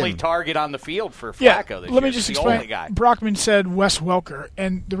 he's the only target on the field for Flacco this year. Let me just explain. Brockman said Wes Welker,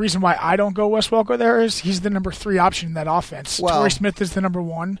 and the reason why I don't go Wes Welker there is he's the number 3 option in that offense. Torrey Smith is the number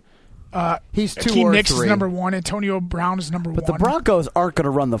 1. He's 2 Hakeem or Nicks 3. is number 1. Antonio Brown is number 1. But the Broncos aren't going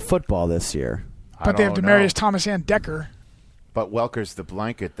to run the football this year. But they have Demaryius Thomas and Decker. But Welker's the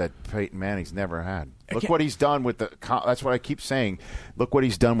blanket that Peyton Manning's never had. Look what he's done with that's what I keep saying. Look what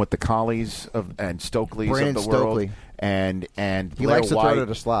he's done with the Collies and Stokelys of the world. And he likes to throw to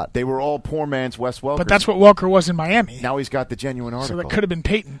the slot. They were all poor man's Wes Welker. But that's what Welker was in Miami. Now he's got the genuine article. So that could have been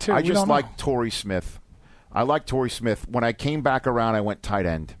Peyton, too. I just like Torrey Smith. I like Torrey Smith. When I came back around, I went tight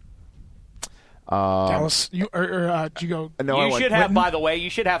end. Dallas, did you go? No, you should have, by the way, you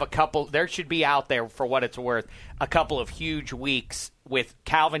should have a couple. There should be out there, for what it's worth, a couple of huge weeks with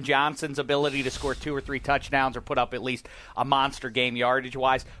Calvin Johnson's ability to score 2 or 3 touchdowns or put up at least a monster game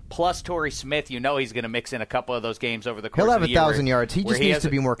yardage-wise, plus Torrey Smith. He's going to mix in a couple of those games over the course of the year. He'll have 1,000 yards. He just needs to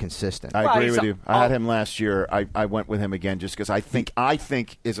be more consistent. I agree with you. I had him last year. I went with him again just because I think,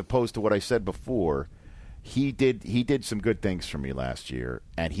 as opposed to what I said before, he did some good things for me last year,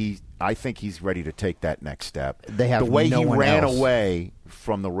 and I think he's ready to take that next step. They have the way no he one ran else. away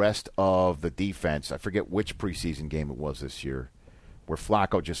from the rest of the defense. I forget which preseason game it was this year, where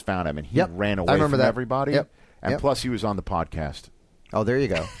Flacco just found him and he ran away from everybody. And plus, he was on the podcast. Oh, there you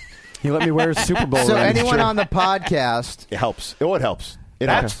go. He let me wear his Super Bowl. So anyone on the podcast, it helps. It helps.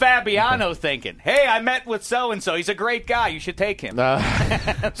 That's Fabiano thinking, hey, I met with so-and-so. He's a great guy. You should take him.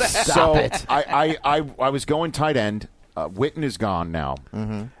 Stop it. I was going tight end, Witten is gone now,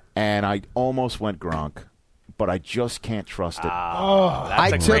 and I almost went Gronk, but I just can't trust it.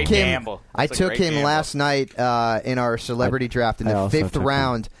 That's a great gamble. I took him last night in our celebrity draft in the 5th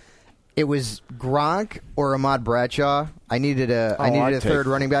round. It was Gronk or Ahmad Bradshaw. I needed a third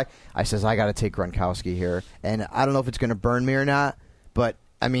running back. I says I got to take Gronkowski here, and I don't know if it's going to burn me or not, but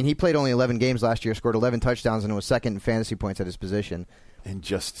I mean he played only 11 games last year, scored 11 touchdowns, and was second in fantasy points at his position. In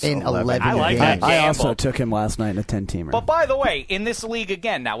just in 11 I like games. that I also took him last night in a 10-teamer. But by the way, in this league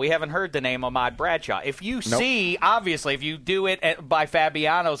again, now we haven't heard the name Ahmad Bradshaw. If you see, obviously, if you do it by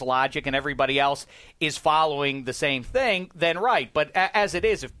Fabiano's logic and everybody else is following the same thing, then right. But as it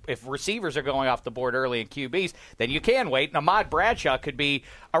is, if receivers are going off the board early in QBs, then you can wait. And Ahmad Bradshaw could be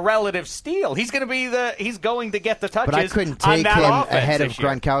a relative steal. He's going to get the touches. But I couldn't take on him that ahead of this year.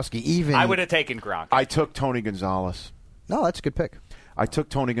 Gronkowski. Even I would have taken Gronk. I took Tony Gonzalez. No, that's a good pick. I took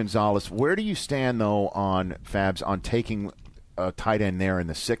Tony Gonzalez. Where do you stand, though, on Fabs, on taking a tight end there in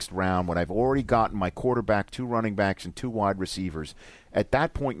the 6th round when I've already gotten my quarterback, 2 running backs, and 2 wide receivers? At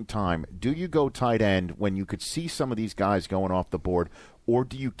that point in time, do you go tight end when you could see some of these guys going off the board, or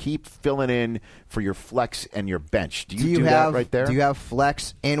do you keep filling in for your flex and your bench? Do you do that right there? Do you have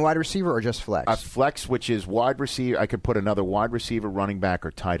flex and wide receiver, or just flex? A flex, which is wide receiver. I could put another wide receiver, running back,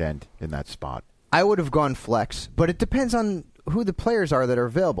 or tight end in that spot. I would have gone flex, but it depends on who the players are that are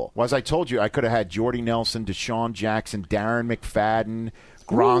available. Well, as I told you, I could have had Jordy Nelson, Deshaun Jackson, Darren McFadden,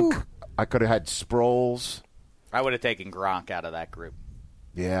 Gronk. Ooh. I could have had Sproles. I would have taken Gronk out of that group.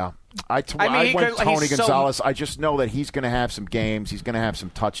 Yeah. I went Tony Gonzalez. I just know that he's going to have some games. He's going to have some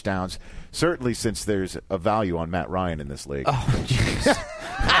touchdowns. Certainly since there's a value on Matt Ryan in this league. Oh, jeez.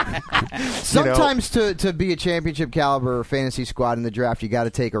 Sometimes to be a championship caliber fantasy squad in the draft, you got to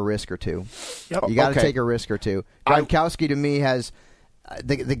take a risk or two. Yep. You got to take a risk or two. Gronkowski to me has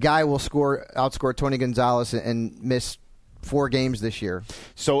the guy will outscore Tony Gonzalez and miss 4 games this year.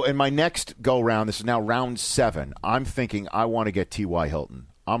 So in my next go round, this is now round 7. I'm thinking I want to get T.Y. Hilton.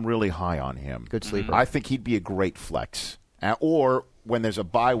 I'm really high on him. Good sleeper. I think he'd be a great flex. Or when there's a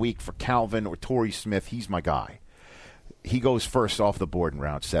bye week for Calvin or Torrey Smith, he's my guy. He goes first off the board in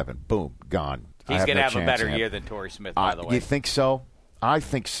round 7. Boom, gone. He's going to have a better year than Torrey Smith, by the way. You think so? I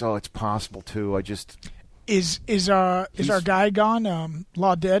think so. It's possible too. Is our guy gone?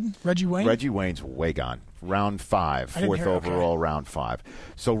 Law dead? Reggie Wayne? Reggie Wayne's way gone. Round 5, 4th overall, round 5.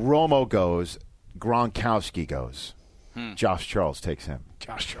 So Romo goes. Gronkowski goes. Josh Charles takes him.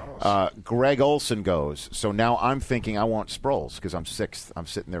 Josh Charles. Greg Olson goes. So now I'm thinking I want Sproles because I'm 6th. I'm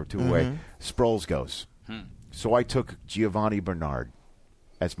sitting there 2 away. Sproles goes. So I took Giovanni Bernard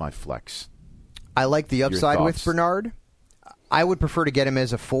as my flex. I like the upside with Bernard. I would prefer to get him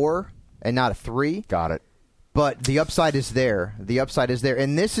as a 4 and not a 3. Got it. But the upside is there.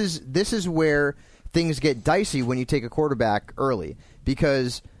 And this is where things get dicey when you take a quarterback early,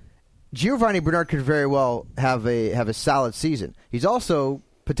 because Giovanni Bernard could very well have a solid season. He's also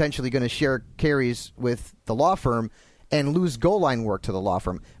potentially going to share carries with the law firm and lose goal line work to the law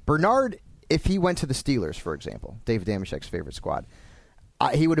firm. Bernard, if he went to the Steelers, for example, Dave Dameshek's favorite squad,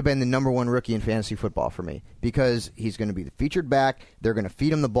 he would have been the number 1 rookie in fantasy football for me, because he's going to be the featured back. They're going to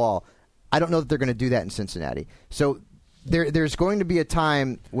feed him the ball. I don't know that they're going to do that in Cincinnati. So there's going to be a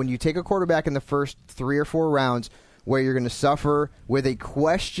time when you take a quarterback in the first 3 or 4 rounds where you're going to suffer with a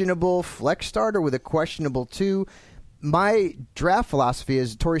questionable flex start or with a questionable 2. My draft philosophy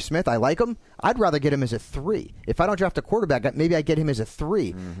is Torrey Smith. I like him. I'd rather get him as a 3. If I don't draft a quarterback, maybe I get him as a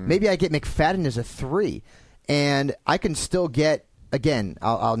 3. Maybe I get McFadden as a 3. And I can still get, again,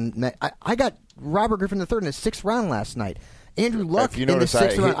 I got Robert Griffin III in the 6th round last night. Andrew Luck in the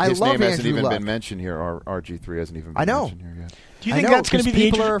 6th round. I love Andrew Luck. His name hasn't even been mentioned here. RG3 hasn't even been mentioned here yet. Do you think that's going to be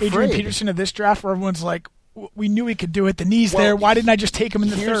the Adrian Peterson of this draft, where everyone's like, we knew he could do it. The knee's there. Why didn't I just take him in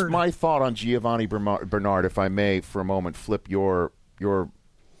the 3rd? Here's my thought on Giovanni Bernard, if I may, for a moment, flip your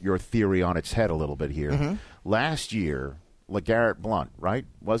theory on its head a little bit here. Last year, LeGarrette Blount, right?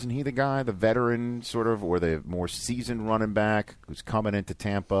 Wasn't he the guy, the veteran sort of, or the more seasoned running back who's coming into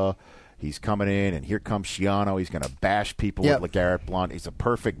Tampa? He's coming in, and here comes Schiano. He's going to bash people with LeGarrette Blount. He's a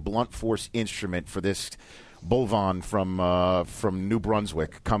perfect blunt force instrument for this Bulvan from New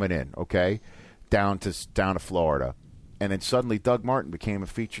Brunswick coming in, okay, down to Florida. And then suddenly Doug Martin became a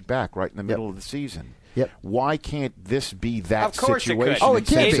featured back right in the middle of the season. Why can't this be that situation? Of course it could.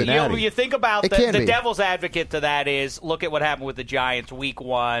 It can be. You think about the devil's advocate to that is, look at what happened with the Giants week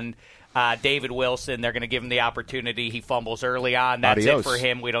 1. David Wilson, they're going to give him the opportunity. He fumbles early on. That's it for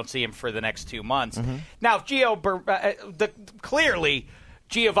him. We don't see him for the next 2 months. Now, clearly,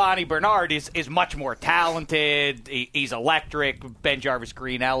 Giovanni Bernard is much more talented. He's electric. Ben Jarvis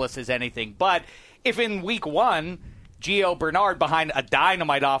Green Ellis is anything. But if in week 1 Gio Bernard, behind a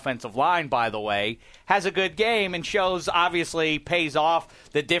dynamite offensive line, by the way, has a good game and shows, obviously, pays off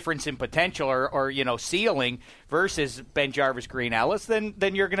the difference in potential or ceiling versus Ben Jarvis, Green Ellis, then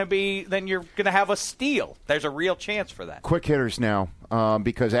you're going to have a steal. There's a real chance for that. Quick hitters now,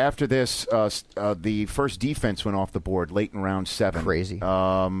 because after this, the first defense went off the board late in round 7. Crazy.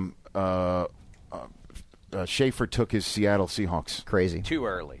 Schaefer took his Seattle Seahawks. Crazy. Too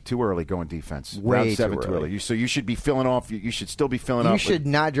early going defense. Way round 7 too early. So you should be filling off. You should still be filling up. You should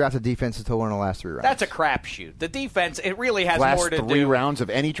not draft a defense until one of the last 3 rounds. That's a crapshoot. The defense, it really has last more to do. 3 rounds of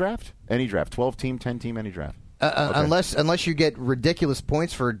any draft? Any draft. 12-team, 10-team, any draft. Okay. Unless you get ridiculous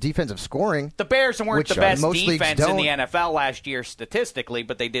points for defensive scoring. The Bears weren't the best most defense leagues in the NFL last year statistically,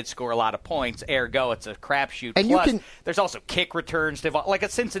 but they did score a lot of points. Ergo, it's a crapshoot. And Plus, there's also kick returns. Like a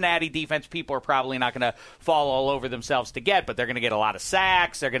Cincinnati defense, people are probably not going to fall all over themselves to get, but they're going to get a lot of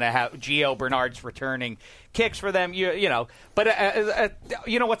sacks. They're going to have Gio Bernard's returning kicks for them. You know, but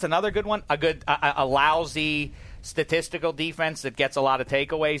you know what's another good one? A lousy statistical defense that gets a lot of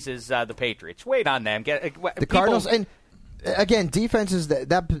takeaways is the Patriots. Wait on them. The Cardinals, and again, defenses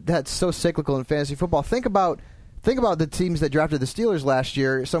that's so cyclical in fantasy football. Think about the teams that drafted the Steelers last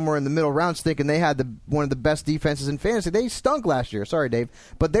year, somewhere in the middle rounds, thinking they had one of the best defenses in fantasy. They stunk last year. Sorry, Dave,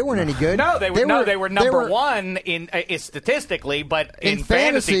 but they weren't any good. No, they were number one in statistically, but in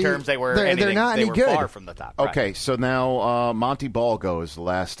fantasy terms, they were. They're not any good. Far from the top. Okay, right. So now Monty Ball goes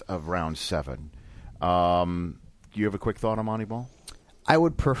last of round 7. Do you have a quick thought on Monty Ball? I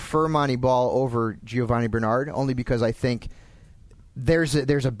would prefer Monty Ball over Giovanni Bernard, only because I think there's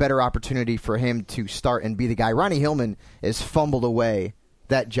a better opportunity for him to start and be the guy. Ronnie Hillman has fumbled away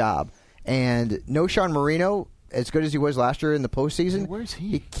that job. And no Sean Marino, as good as he was last year in the postseason, where's he?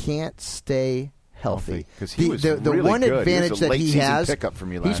 He can't stay healthy. Because he was the really one good. advantage he was a that he has, pickup for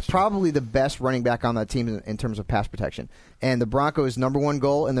me last he's year. probably the best running back on that team in terms of pass protection. And the Broncos' number 1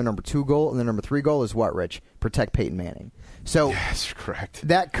 goal and their number 2 goal and their number 3 goal is what, Rich? Protect Peyton Manning. So yes, correct.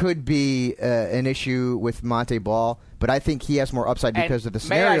 That could be an issue with Monty Ball, but I think he has more upside because of the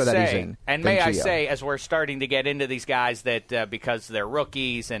scenario that he's in. And may I say, as we're starting to get into these guys that because they're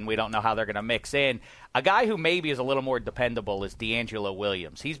rookies and we don't know how they're going to mix in, a guy who maybe is a little more dependable is D'Angelo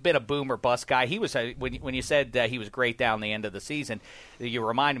Williams. He's been a boom or bust guy. He was when you said he was great down the end of the season, you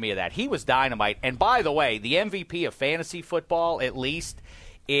reminded me of that. He was dynamite. And by the way, the MVP of fantasy football, at least,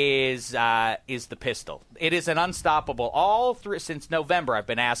 is the pistol. It is an unstoppable. Since November, I've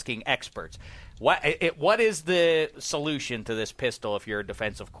been asking experts, what is the solution to this pistol if you're a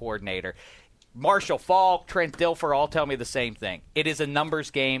defensive coordinator? Marshall Faulk, Trent Dilfer all tell me the same thing. It is a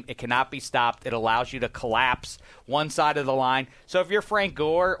numbers game. It cannot be stopped. It allows you to collapse one side of the line. So if you're Frank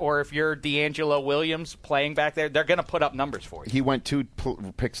Gore or if you're D'Angelo Williams playing back there, they're going to put up numbers for you. He went 2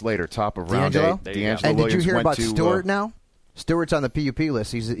 picks later, top of round 8. D'Angelo and Williams did you hear went about to, Stewart now? Stewart's on the PUP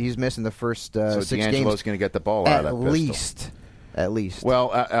list. He's missing the first 6 games. So D'Angelo's going to get the ball out of that pistol. At least.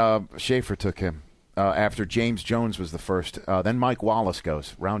 Well, Schaefer took him after James Jones was the first. Then Mike Wallace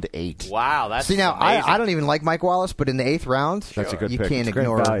goes, round 8. Wow, that's See, now, amazing. I don't even like Mike Wallace, but in the 8th round, that's a good you pick. can't It's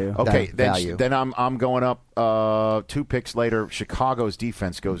ignore value. Okay, that value. Then I'm going up 2 picks later. Chicago's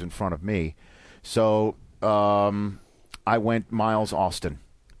defense goes in front of me. So I went Miles Austin.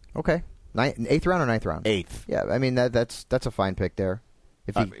 Okay. 8th round or 9th round? 8th. Yeah, I mean, that's a fine pick there.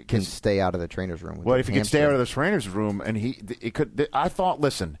 If he can stay out of the trainer's room. Well, if he can stay out of the trainer's room, and it could. I thought,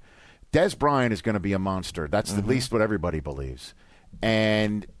 listen, Des Bryant is going to be a monster. That's at least what everybody believes,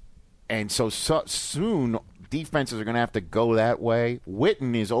 and so soon defenses are going to have to go that way.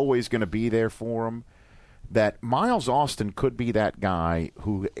 Witten is always going to be there for him. That Miles Austin could be that guy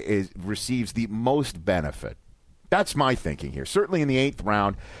who receives the most benefit. That's my thinking here. Certainly in the 8th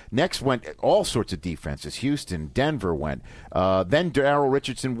round. Next went all sorts of defenses. Houston, Denver went. Then Darrell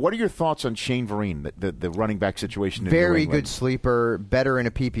Richardson. What are your thoughts on Shane Vereen, the running back situation in New Very England? good sleeper, better in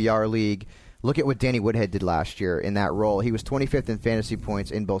a PPR league. Look at what Danny Woodhead did last year in that role. He was 25th in fantasy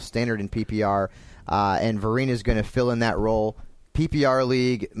points in both standard and PPR, and Vereen is going to fill in that role. PPR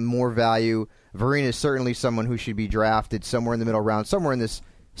league, more value. Vereen is certainly someone who should be drafted somewhere in the middle round, somewhere in this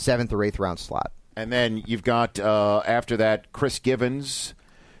 7th or 8th round slot. And then you've got, after that, Chris Givens,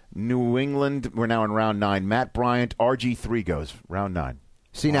 New England. We're now in round 9. Matt Bryant, RG3 goes, round 9.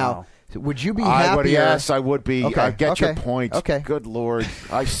 See, now, would you be happier? Yes, I would be. Okay, I get your point. Okay. Good Lord.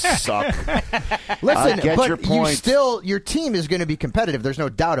 I suck. Listen, I get but your point. your team is going to be competitive. There's no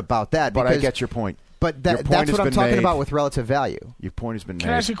doubt about that. But I get your point. But that's what I'm talking about with relative value. Your point has been made.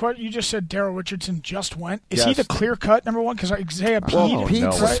 Can I ask you a question? You just said Daryl Richardson just went. Is Yes. he the clear-cut number one? Because Isaiah Pete... Well, Pete's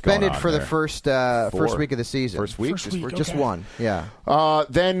what's suspended going on for the there? first week of the season. First week? Just one, yeah.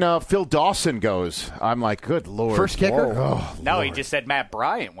 Then Phil Dawson goes. I'm like, good Lord. First kicker? Oh, No, Lord. he just said Matt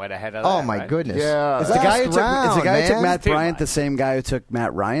Bryant went ahead of that. Oh, my right? goodness. Yeah. Is the guy who took man. Matt Too Bryant much. the same guy who took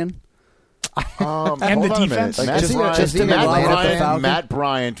Matt Ryan? And hold the on a minute. defense? Matt Just- Bryant, just in Matt line with the Bryant, Falcons? Matt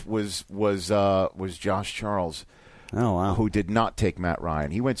Bryant was Josh Charles, Oh, wow. who did not take Matt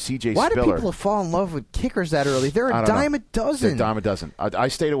Ryan. He went C.J. Why Spiller. do people fall in love with kickers that early? They're I a don't dime know. a dozen. They're a dime a dozen. I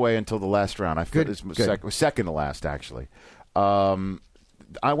stayed away until the last round. I feel Good, it was good. second to last, actually.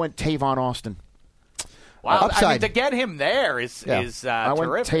 I went Tavon Austin. Wow, I mean, Upside. to get him there is I went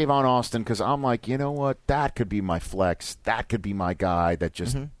terrific. Tavon Austin because I'm like, you know what? That could be my flex. That could be my guy that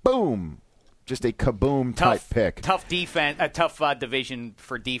just, boom, just a kaboom type pick. Tough defense, a tough division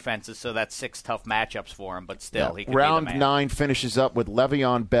for defenses, so that's 6 tough matchups for him. But still, he could Round be the man. 9 finishes up with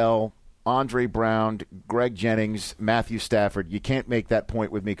Le'Veon Bell, Andre Brown, Greg Jennings, Matthew Stafford. You can't make that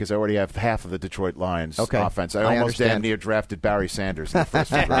point with me because I already have half of the Detroit Lions offense. I almost damn understand. near drafted Barry Sanders in the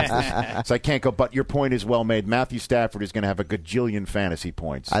first 2 rounds. So I can't go. But your point is well made. Matthew Stafford is going to have a gajillion fantasy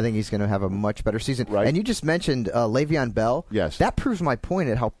points. I think he's going to have a much better season. Right. And you just mentioned Le'Veon Bell. Yes. That proves my point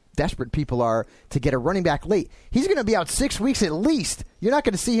at how desperate people are to get a running back late. He's going to be out 6 weeks at least. You're not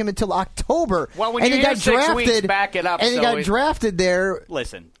going to see him until October. Well, when and you he hear got 6 drafted, weeks, back it up. And he so got it- drafted there.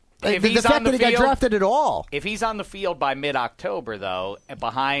 Listen. The If he's fact on the that he field, got drafted at all. If he's on the field by mid-October, though, and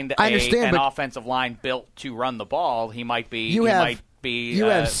behind I understand, an but offensive line built to run the ball, he might be. You have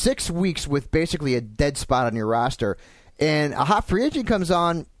 6 6 weeks with basically a dead spot on your roster, and a hot free agent comes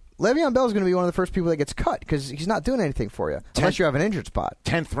on. Le'Veon Bell is going to be one of the first people that gets cut because he's not doing anything for you unless you have an injured spot.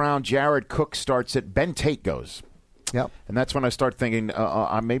 10th round, Jared Cook starts it. Ben Tate goes. Yep. And that's when I start thinking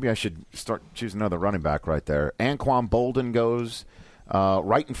maybe I should start choosing another running back right there. Anquan Bolden goes.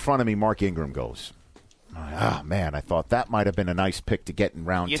 Right in front of me, Mark Ingram goes. Oh, man, I thought that might have been a nice pick to get in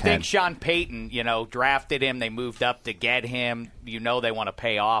round 10. You think Sean Payton, drafted him, they moved up to get him. They want to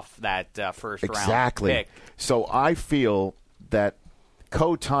pay off that first round pick. So I feel that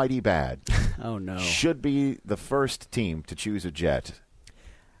Co-Tidy Bad Oh, no. should be the first team to choose a Jet.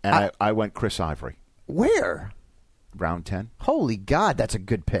 And I went Chris Ivory. Where? Round 10. Holy God, that's a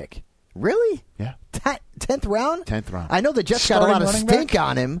good pick. Really? Yeah. 10th round? 10th round. I know the Jets got a lot of Starting running stink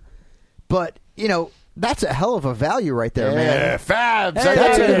on him, but, that's a hell of a value right there, man. Fabs.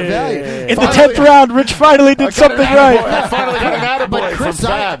 That's a good value. In the 10th round, Rich finally did something right. I finally got an attaboy from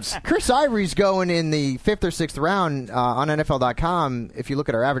Fabs. Chris Ivory's going in the 5th or 6th round on NFL.com if you look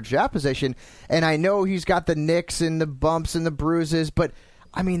at our average draft position. And I know he's got the nicks and the bumps and the bruises, but,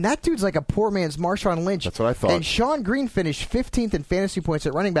 that dude's like a poor man's Marshawn Lynch. That's what I thought. And Sean Green finished 15th in fantasy points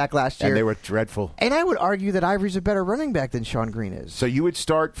at running back last year. And they were dreadful. And I would argue that Ivory's a better running back than Sean Green is. So you would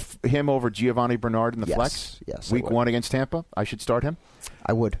start him over Giovanni Bernard in the flex? Yes, I Week would. 1 against Tampa? I should start him?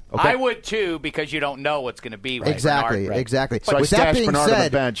 I would. Okay. I would, too, because you don't know what's going to be with Exactly, Bernard. exactly. So I With that stashed being Bernard on the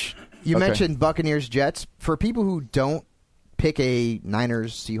said, bench. you Okay. mentioned Buccaneers Jets. For people who don't pick a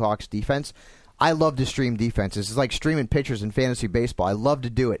Niners Seahawks defense, I love to stream defenses. It's like streaming pitchers in fantasy baseball. I love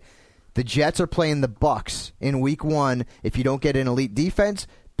to do it. The Jets are playing the Bucs in Week 1. If you don't get an elite defense,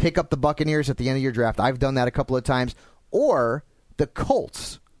 pick up the Buccaneers at the end of your draft. I've done that a couple of times. Or the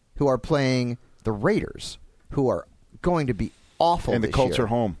Colts, who are playing the Raiders, who are going to be awful And the this Colts year. are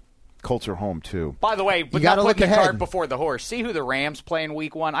home. Colts are home, too. By the way, without gotta look putting the ahead. cart before the horse, see who the Rams play in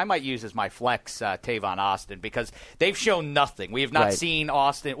Week 1. I might use as my flex Tavon Austin because they've shown nothing. We have not Right. seen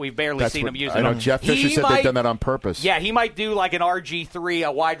Austin. We've barely seen him use I know it. Jeff Fisher He said might- they've done that on purpose. Yeah, he might do like an RG3,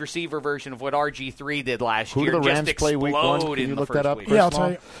 a wide receiver version of what RG3 did last Who year. do the just Rams play Week 1? explode Can in you the look first that up, week. Chris Yeah, I'll Law?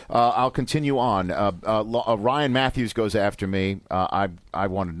 tell you. I'll continue on. Ryan Matthews goes after me. I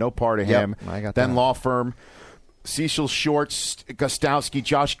wanted no part of him. I got then that. Law Firm. Cecil Shorts, Gostowski,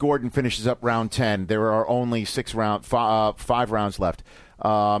 Josh Gordon finishes up round 10. There are only 5 rounds left.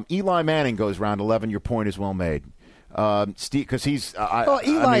 Eli Manning goes round 11. Your point is well made. Steve, because he's.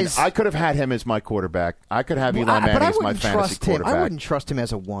 I could have had him as my quarterback. I could have Eli Manning as my fantasy quarterback. I wouldn't trust him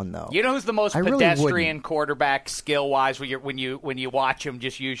as a 1, though. You know who's the most I really pedestrian wouldn't. quarterback skill wise? When you watch him,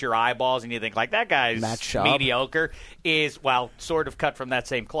 just use your eyeballs and you think like that guy's Matt Schaub. mediocre. Is sort of cut from that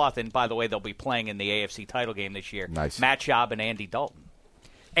same cloth. And by the way, they'll be playing in the AFC title game this year. Nice. Matt Schaub and Andy Dalton.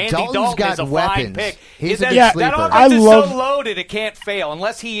 Andy Dalton's Dalton got is a weapons. fine pick. He's a that, big that sleeper. offense is so loaded it can't fail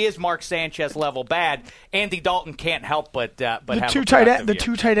unless he is Mark Sanchez level bad. Andy Dalton can't help but have the a two productive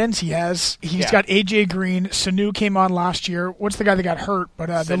two tight ends he has. He's got AJ Green. Sanu came on last year. What's the guy that got hurt?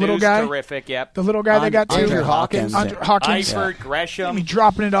 But the little guy, terrific. Yep. The little guy they got too. Andrew Hawkins. Eifert, Gresham. He's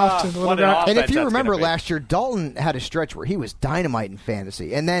dropping it off to the little guy. And if you remember last year, Dalton had a stretch where he was dynamite in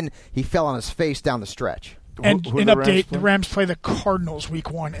fantasy, and then he fell on his face down the stretch. And an update: the Rams play the Cardinals week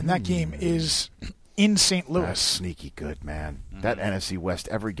 1, and that game is in St. Louis. That's sneaky good, man. That NFC West,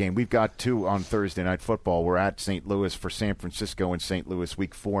 every game. We've got 2 on Thursday Night Football. We're at St. Louis for San Francisco and St. Louis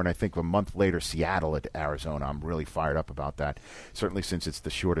week 4, and I think a month later, Seattle at Arizona. I'm really fired up about that, certainly since it's the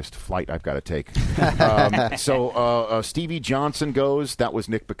shortest flight I've got to take. So Stevie Johnson goes. That was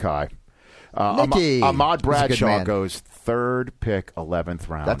Nick Bakay. Ahmad Bradshaw goes 3rd pick, 11th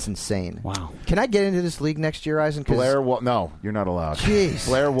round. That's insane. Wow. Can I get into this league next year, Eisen? No, you're not allowed. Jeez.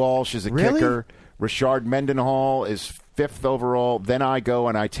 Blair Walsh is a kicker. Rashard Mendenhall is 5th overall. Then I go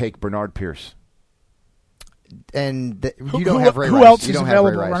and I take Bernard Pierce. And you don't have Ray Rice. Who else you is don't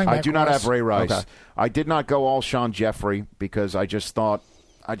available? Have Ray Rice. I do not have Ray Rice. Okay. I did not go Alshon Jeffrey because I just don't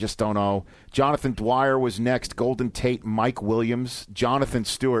know. Jonathan Dwyer was next. Golden Tate, Mike Williams. Jonathan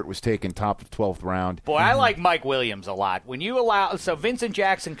Stewart was taken top of 12th round. Boy, I like Mike Williams a lot. When you so Vincent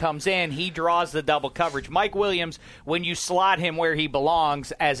Jackson comes in, he draws the double coverage. Mike Williams, when you slot him where he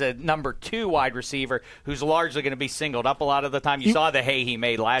belongs as a number 2 wide receiver, who's largely going to be singled up a lot of the time. You saw the hay he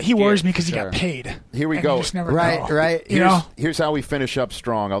made last year. He worries me because he got paid. Here we go. Right. Here's how we finish up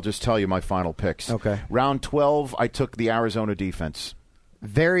strong. I'll just tell you my final picks. Okay. Round 12, I took the Arizona defense.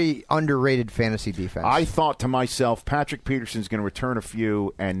 Very underrated fantasy defense. I thought to myself, Patrick Peterson's going to return a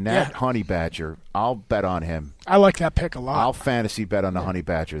few, and that Honey Badger, I'll bet on him. I like that pick a lot. I'll fantasy bet on the Honey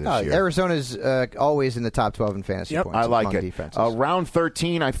Badger this year. Arizona's always in the top 12 in fantasy points. I like it. Defenses. Round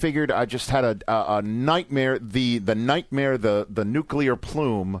 13, I figured I just had a nightmare, the nightmare, the nuclear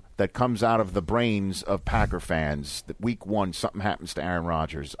plume that comes out of the brains of Packer fans. That week 1, something happens to Aaron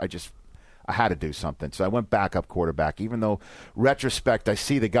Rodgers. I had to do something. So I went backup quarterback. Even though, retrospect, I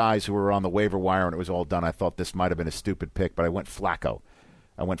see the guys who were on the waiver wire and it was all done. I thought this might have been a stupid pick, but I went Flacco.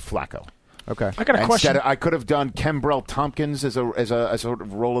 Okay. I got a question. I could have done Kembrell Tompkins as a sort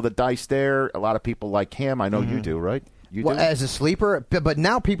of roll of the dice there. A lot of people like him. I know you do, right? You do? As a sleeper, but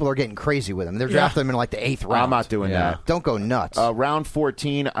now people are getting crazy with him. They're drafting him in like the 8th round. I'm not doing that. Don't go nuts. Round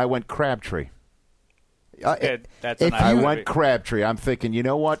 14, I went Crabtree. I went Crabtree. I'm thinking, you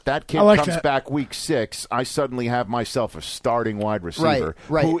know what? That kid comes back week 6. I suddenly have myself a starting wide receiver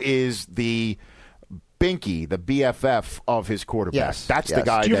who is the Binky, the BFF of his quarterback. Yes, that's the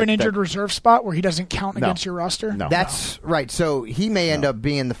guy. Do you have an injured reserve spot where he doesn't count against your roster? No. That's right. So he may end up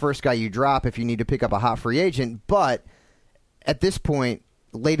being the first guy you drop if you need to pick up a hot free agent. But at this point,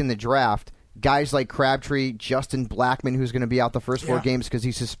 late in the draft, guys like Crabtree, Justin Blackmon, who's going to be out the first 4 games because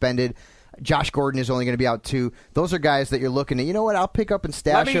he's suspended. Josh Gordon is only going to be out 2. Those are guys that you're looking at. You know what? I'll pick up and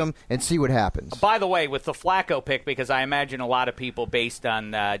stash them and see what happens. By the way, with the Flacco pick, because I imagine a lot of people, based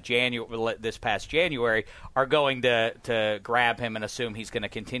on this past January, are going to grab him and assume he's going to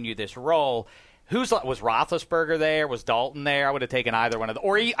continue this role. Was Roethlisberger there? Was Dalton there? I would have taken either one of them.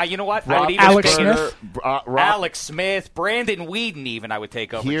 Or you know what? I would even Alex Smith, Alex Smith, Brandon Whedon. Even I would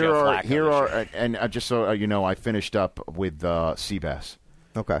take over Joe Flacco. And just so you know, I finished up with Seabass.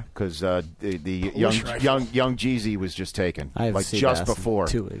 Okay. Because the young Jeezy was just taken, I have just before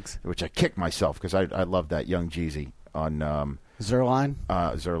 2 weeks, which I kicked myself because I love that young Jeezy on Zerline.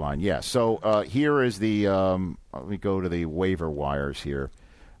 Zerline, yeah. So here is the let me go to the waiver wires here.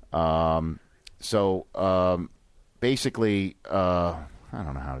 Basically, I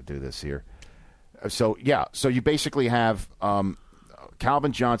don't know how to do this here. So you basically have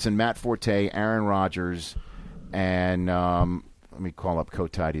Calvin Johnson, Matt Forte, Aaron Rodgers, and. Let me call up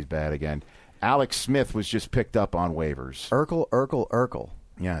Cotidy's bad again. Alex Smith was just picked up on waivers. Urkel.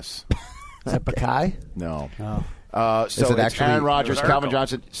 Yes. Is that Bakay? No. Oh. So it's Aaron Rodgers, Calvin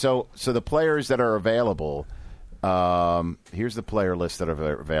Johnson. So the players that are available, here's the player list that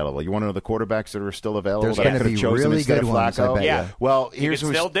are available. You want to know the quarterbacks that are still available? There's going to be really good ones, I bet. Yeah. Well, here's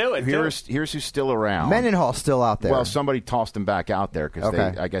who's still do it. Here's who's still around. Mendenhall's still out there. Well, somebody tossed him back out there because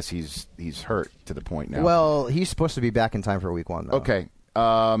I guess he's hurt to the point now. Well, he's supposed to be back in time for week 1, though. Okay.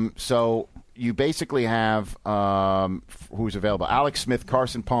 So you basically have who's available: Alex Smith,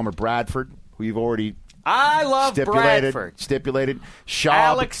 Carson Palmer, Bradford, who you've already I love Bradford. Stipulated. Schaub,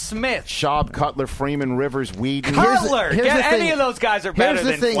 Alex Smith. Schaub, Cutler, Freeman, Rivers, Whedon. Cutler. Any of those guys are better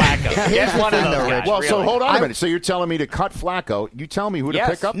than Flacco. Get one of those guys. Well, so hold on a minute. So you're telling me to cut Flacco. You tell me who to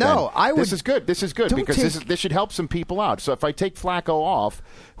pick up. No, I would. This is good. This is good because this should help some people out. So if I take Flacco off,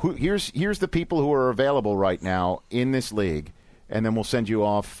 here's the people who are available right now in this league. And then we'll send you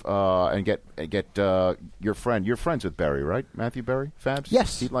off and get your friend. You're friends with Berry, right? Matthew Berry, Fabs?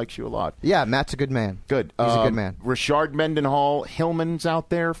 Yes. He likes you a lot. Yeah, Matt's a good man. Good. He's a good man. Rashard Mendenhall, Hillman's out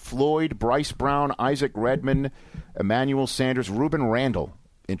there, Floyd, Bryce Brown, Isaac Redman, Emmanuel Sanders, Ruben Randall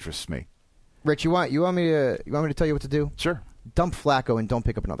interests me. Rich, you want me to tell you what to do? Sure. Dump Flacco and don't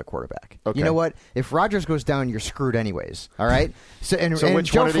pick up another quarterback. Okay. You know what? If Rodgers goes down, you're screwed anyways. All right. So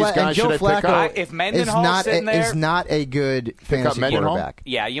which one of these guys should I pick up? If Mendenhall's sitting there, is not a good fantasy quarterback.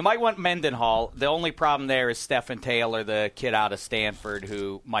 Yeah, you might want Mendenhall. The only problem there is Stephen Taylor, the kid out of Stanford,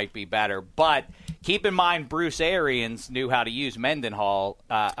 who might be better. But keep in mind, Bruce Arians knew how to use Mendenhall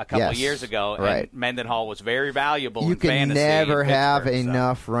a couple of years ago, and Mendenhall was very valuable in fantasy. You can never have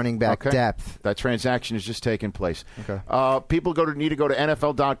enough running back depth. That transaction is just taking place. Okay. People need to go to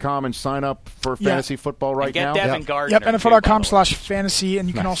NFL.com and sign up for fantasy football right now. Devin Gardner. Yep, NFL.com/fantasy, and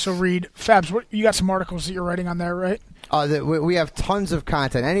you can also read Fabs. You got some articles that you're writing on there, right? We have tons of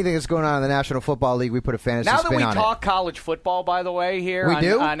content. Anything that's going on in the National Football League, we put a fantasy spin on it. Now that we talk college football, by the way, here we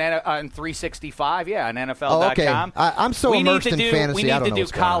do? on 365, on NFL.com. Oh, okay. I'm so immersed in fantasy. We need I don't to know do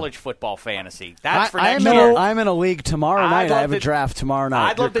what's going on. college football fantasy. That's for next year. I'm in a league tomorrow night. I have a draft tomorrow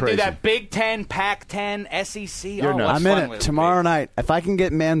night. I'd love to do that Big Ten, Pac-10, SEC. I'm in it tomorrow night. If I can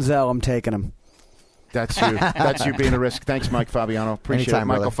get Manziel, I'm taking him. That's you. That's you being a risk. Thanks, Mike Fabiano. Appreciate it.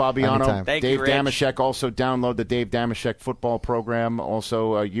 Michael Fabiano. Thank Dave you, Rich. Dameshek. Also download the Dave Dameshek football program.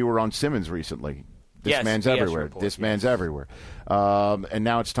 Also, you were on Simmons recently. This man's everywhere. This man's everywhere. And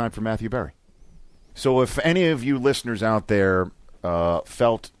now it's time for Matthew Berry. So if any of you listeners out there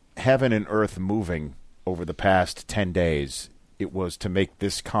felt heaven and earth moving over the past 10 days, it was to make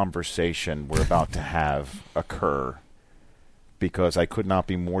this conversation we're about to have occur, because I could not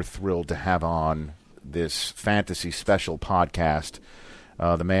be more thrilled to have on this fantasy special podcast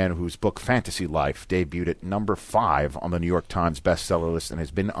the man whose book Fantasy Life debuted at number 5 on the New York Times bestseller list and has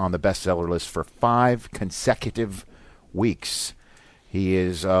been on the bestseller list for 5 consecutive weeks. He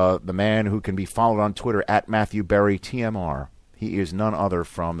is the man who can be followed on Twitter at Matthew Berry TMR. He is none other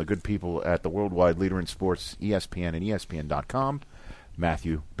from the good people at the worldwide leader in sports, ESPN and ESPN.com,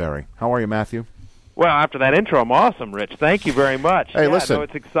 Matthew Berry. How are you, Matthew? Well, after that intro, I'm awesome, Rich. Thank you very much. Hey, listen. No,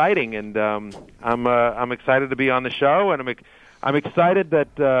 it's exciting, and I'm excited to be on the show, and I'm excited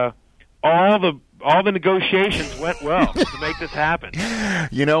that all the negotiations went well to make this happen.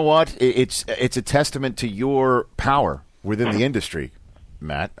 You know what? It's a testament to your power within the industry,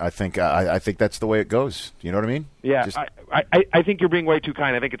 Matt. I think that's the way it goes. You know what I mean? Yeah, I think you're being way too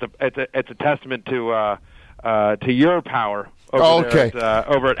kind. I think it's a testament to your power.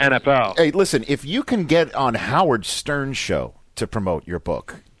 Over at NFL. Hey, listen, if you can get on Howard Stern's show to promote your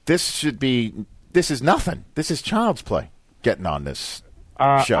book, this is nothing. This is child's play getting on this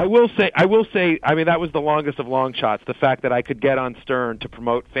show. I will say, I mean, that was the longest of long shots. The fact that I could get on Stern to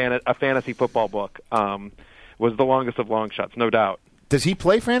promote a fantasy football book was the longest of long shots, no doubt. Does he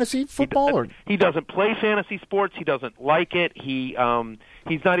play fantasy football? He doesn't play fantasy sports. He doesn't like it. He's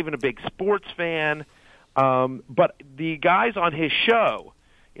not even a big sports fan. But the guys on his show,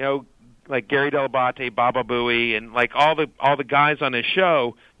 like Gary Delabate, Baba Booey, and like all the guys on his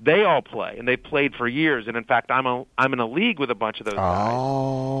show, they all play, and they've played for years. And in fact, I'm in a league with a bunch of those guys.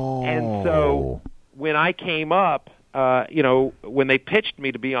 Oh. And so when I came up, when they pitched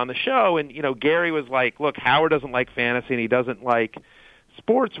me to be on the show, and Gary was like, "Look, Howard doesn't like fantasy, and he doesn't like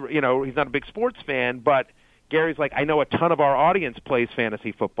sports. He's not a big sports fan." But Gary's like, "I know a ton of our audience plays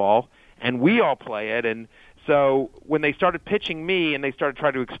fantasy football, and we all play it." And so when they started pitching me and they started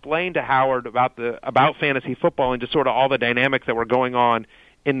trying to explain to Howard about fantasy football and just sort of all the dynamics that were going on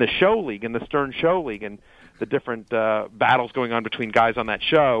in the show league, in the Stern show league, and the different battles going on between guys on that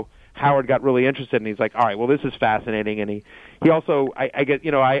show, Howard got really interested, and he's like, all right, well, this is fascinating. And he also, I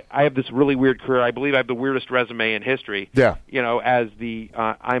have this really weird career. I believe I have the weirdest resume in history. Yeah. As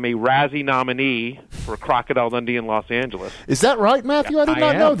I'm a Razzie nominee for Crocodile Dundee in Los Angeles. Is that right, Matthew? I did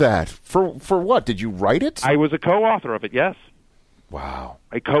not know that. For what? Did you write it? I was a co-author of it, yes. Wow.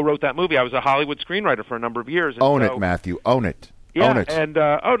 I co-wrote that movie. I was a Hollywood screenwriter for a number of years. Own it, Matthew. Own it. Yeah, Own it. And,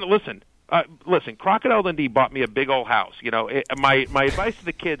 listen, Crocodile Dundee bought me a big old house. My advice to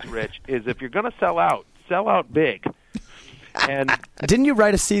the kids, Rich, is if you're going to sell out big. And didn't you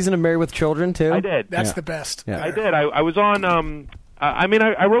write a season of Married with Children too? I did. That's the best. Yeah. I did. I was on I mean,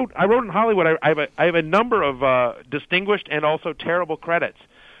 I wrote in Hollywood. I have a number of distinguished and also terrible credits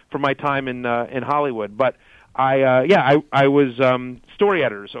for my time in Hollywood. But I was story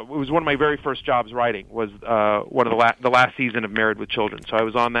editor. So it was one of my very first jobs writing. Was one of the last season of Married with Children. So I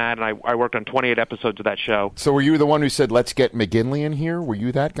was on that, and I worked on 28 episodes of that show. So were you the one who said, "Let's get McGinley in here"? Were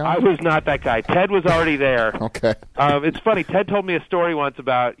you that guy? I was not that guy. Ted was already there. Okay. It's funny. Ted told me a story once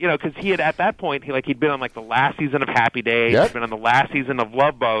about because he had at that point he'd been on like the last season of Happy Days. Yep. He'd been on the last season of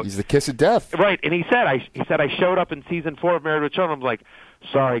Love Boat. He's the kiss of death. Right, and he said I showed up in season 4 of Married with Children. I was like,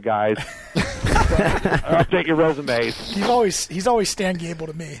 sorry guys, update your resumes. He's always Stan Gable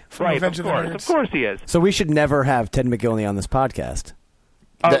to me. From Right, Revenge of the course, Nerds. of course he is. So we should never have Ted McGinley on this podcast.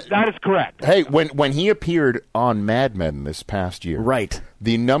 That is correct. Hey, when he appeared on Mad Men this past year, right?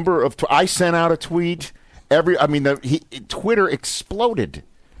 The number of I sent out a tweet. Twitter exploded.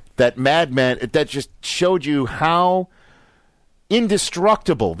 That Mad Men that just showed you how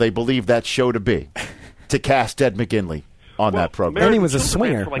indestructible they believe that show to be to cast Ted McGinley on that program. And he was a Children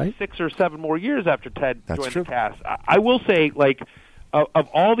swinger, ran for like right? 6 or 7 more years after Ted That's joined true. the cast. I will say, like, of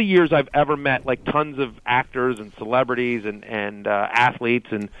all the years I've ever met, like tons of actors and celebrities and athletes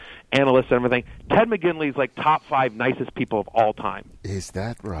and analysts and everything, Ted McGinley's like top 5 nicest people of all time. Is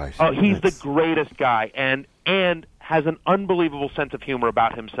that right? Oh, he's the greatest guy and has an unbelievable sense of humor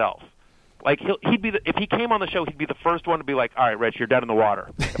about himself. Like he'd be if he came on the show, he'd be the first one to be like, "All right, Rich, you're dead in the water.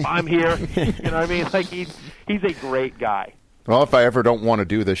 If I'm here," you know what I mean? Like he's a great guy. Well, if I ever don't want to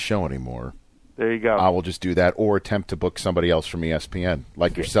do this show anymore, there you go. I will just do that or attempt to book somebody else from ESPN,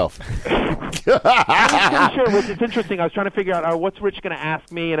 like yourself. I'm sure, Rich. It's interesting. I was trying to figure out what's Rich going to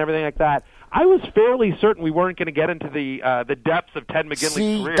ask me and everything like that. I was fairly certain we weren't going to get into the depths of Ted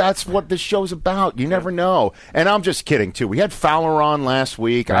McGinley's career. That's what this show's about. You never know. And I'm just kidding, too. We had Fowler on last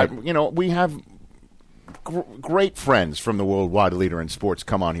week. Right. We have great friends from the worldwide leader in sports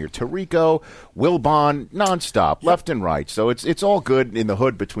come on here. Tarico, Wilbon, nonstop, left and right. So it's all good in the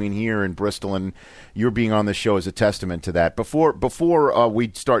hood between here and Bristol, and your being on the show is a testament to that. Before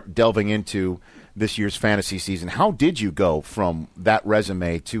we start delving into this year's fantasy season, how did you go from that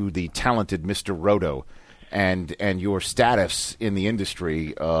resume to the talented Mr. Roto and your status in the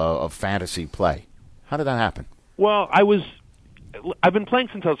industry of fantasy play? How did that happen? Well, I've been playing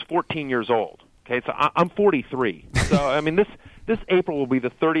since I was 14 years old. Okay, so I'm 43. So I mean, this April will be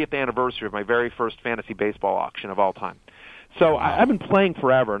the 30th anniversary of my very first fantasy baseball auction of all time. So I've been playing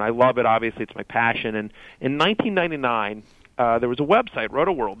forever, and I love it. Obviously, it's my passion. And in 1999, there was a website,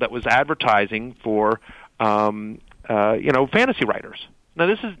 RotoWorld, that was advertising for fantasy writers. Now,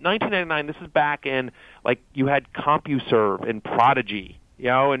 this is 1999. This is back in like you had CompuServe and Prodigy,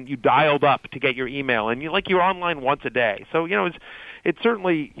 and you dialed up to get your email, and you're online once a day. So it's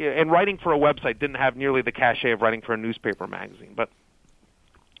certainly, and writing for a website didn't have nearly the cachet of writing for a newspaper or magazine. But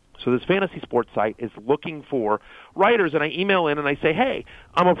so this fantasy sports site is looking for writers, and I email in and I say, hey,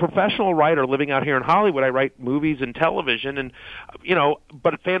 I'm a professional writer living out here in Hollywood. I write movies and television, and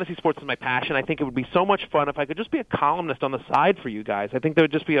but fantasy sports is my passion. I think it would be so much fun if I could just be a columnist on the side for you guys. I think that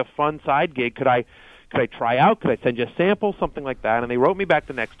would just be a fun side gig. Could I try out? Could I send you a sample, something like that? And they wrote me back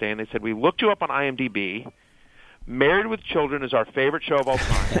the next day, and they said, we looked you up on IMDb. Married with Children is our favorite show of all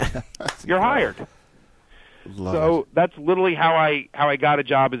time. You're hired. So that's literally how I got a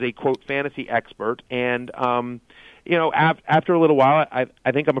job as a, quote, fantasy expert. And, after a little while,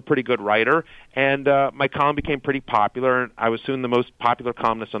 I think I'm a pretty good writer. And my column became pretty popular. And I was soon the most popular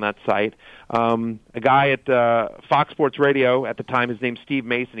columnist on that site. A guy at Fox Sports Radio at the time, his name's Steve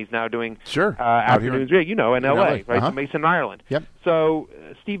Mason. He's now doing afternoons radio, in L.A., right? So Mason, Ireland. Yep. So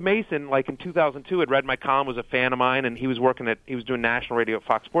Steve Mason, like in 2002, had read my column, was a fan of mine, and he was doing national radio at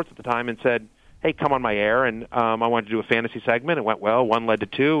Fox Sports at the time, and said, hey, come on my air, and I wanted to do a fantasy segment. It went well. 1 led to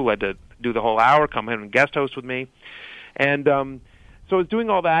 2, led to do the whole hour, come in and guest host with me. And so I was doing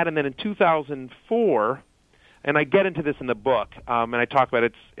all that, and then in 2004, and I get into this in the book, and I talk about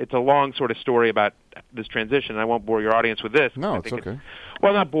it's a long sort of story about this transition. I won't bore your audience with this. No, it's okay.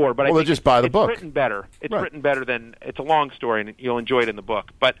 Well, not bore, but I think just buy the book. It's written better. It's written better than it's a long story, and you'll enjoy it in the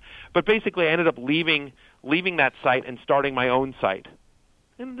book. But basically, I ended up leaving that site and starting my own site.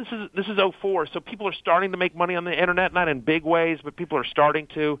 And this is 2004, so people are starting to make money on the internet, not in big ways, but people are starting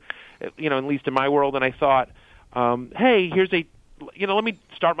to, at least in my world. And I thought, hey, let me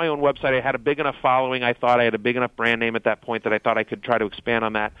start my own website. I had a big enough following. I thought I had a big enough brand name at that point that I thought I could try to expand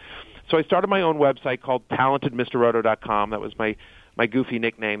on that. So I started my own website called TalentedMrRoto.com. That was my goofy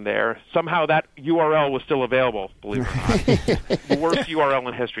nickname there. Somehow that URL was still available, believe it or not. The worst URL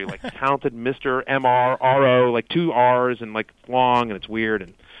in history, like Talented Mr. MRRO, like 2 R's and like long and it's weird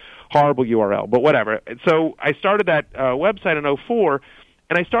and horrible URL, but whatever. So I started that website in 2004,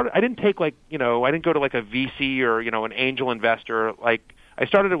 and I didn't take I didn't go to like a VC or, an angel investor. Like, I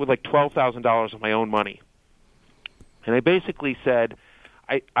started it with like $12,000 of my own money. And I basically said,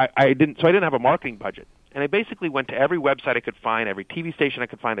 I didn't have a marketing budget. And I basically went to every website I could find, every TV station I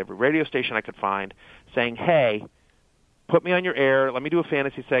could find, every radio station I could find, saying, hey, put me on your air. Let me do a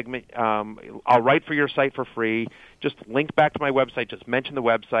fantasy segment. I'll write for your site for free. Just link back to my website. Just mention the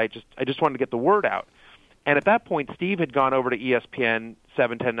website. I just wanted to get the word out. And at that point, Steve had gone over to ESPN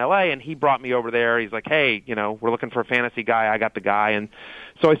 710 in LA, and he brought me over there. He's like, hey, we're looking for a fantasy guy. I got the guy. And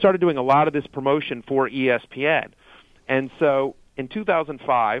so I started doing a lot of this promotion for ESPN. And so in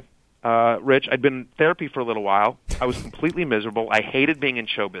 2005, Rich, I'd been in therapy for a little while. I was completely miserable. I hated being in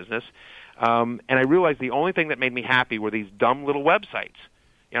show business. And I realized the only thing that made me happy were these dumb little websites.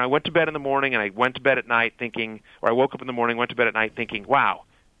 I went to bed in the morning and I went to bed at night thinking, or I woke up in the morning, went to bed at night thinking, wow,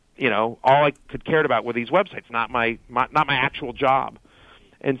 all I could cared about were these websites, not my actual job.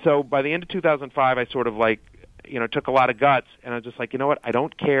 And so by the end of 2005, I sort of took a lot of guts, and I was just like, you know what? I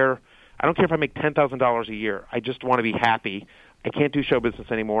don't care if I make $10,000 a year. I just want to be happy. I can't do show business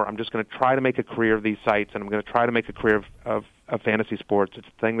anymore. I'm just going to try to make a career of these sites, and I'm going to try to make a career of fantasy sports. It's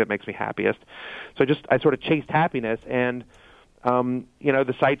the thing that makes me happiest. So I sort of chased happiness, and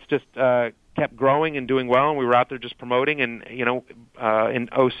the sites just kept growing and doing well, and we were out there just promoting. And in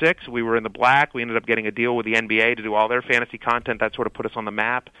 2006, we were in the black. We ended up getting a deal with the NBA to do all their fantasy content. That sort of put us on the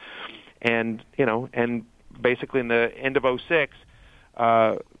map. And and basically in the end of 2006.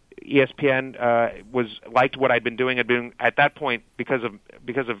 ESPN liked what I'd been doing. I'd been at that point because of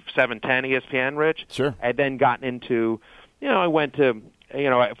 710 ESPN, Rich. Sure. I'd then gotten into, I went to,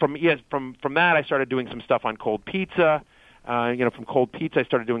 from that I started doing some stuff on Cold Pizza. From Cold Pizza I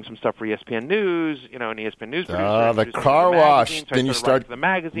started doing some stuff for ESPN News. An ESPN News producer. The car wash. Then you start the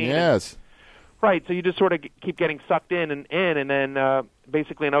magazine. Yes. Right. So you just sort of keep getting sucked in, and then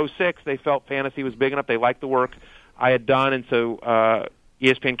basically in 2006 they felt fantasy was big enough. They liked the work I had done, and so.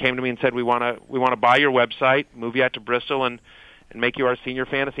 ESPN came to me and said, we want to buy your website, move you out to Bristol, and make you our senior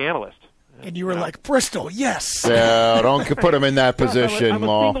fantasy analyst. And you were like, Bristol, yes. Yeah, don't put him in that position, I'm a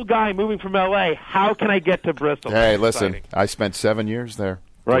Law. single guy moving from L.A. How can I get to Bristol? Hey, listen, I spent 7 years there.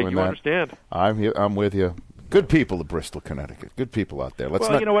 Right, you that. Understand. I'm with you. Good people of Bristol, Connecticut. Good people out there.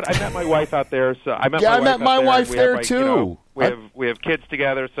 You know what? I met my wife out there. So I met my wife there too. We have kids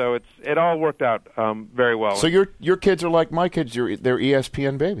together, so it all worked out very well. So your kids are like my kids. They're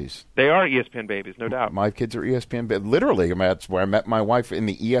ESPN babies. They are ESPN babies, no doubt. My kids are ESPN babies. Literally, that's where I met my wife, in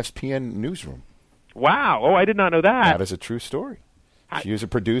the ESPN newsroom. Wow! Oh, I did not know that. That is a true story. She was a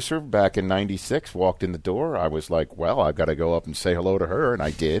producer back in '96. Walked in the door. I was like, "Well, I've got to go up and say hello to her," and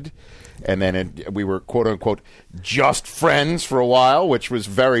I did. And then we were quote unquote just friends for a while, which was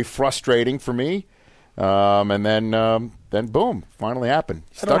very frustrating for me. And then boom, finally happened.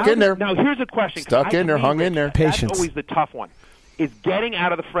 Stuck in there. Now here's a question. Stuck in there, hung in there. Patience. That's always the tough one. Is getting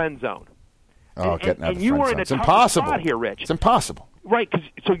out of the friend zone. Oh, getting out of the friend zone. And you were in a tough spot here, Rich. It's impossible. Right,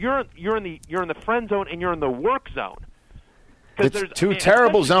 so you're in the friend zone and you're in the work zone. It's two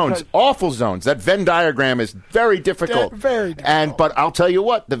terrible zones, awful zones. That Venn diagram is very difficult. Very difficult. But I'll tell you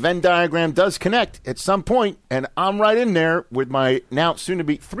what, the Venn diagram does connect at some point, and I'm right in there with my now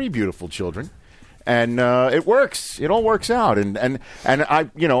soon-to-be 3 beautiful children, and it works. It all works out, and I,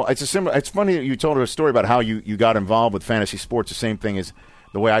 it's a similar. It's funny that you told her a story about how you got involved with fantasy sports. The same thing as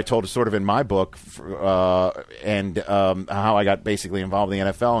the way I told it sort of in my book, and how I got basically involved in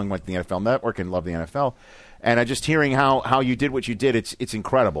the NFL and went to the NFL Network and loved the NFL. And I just hearing how you did what you did, it's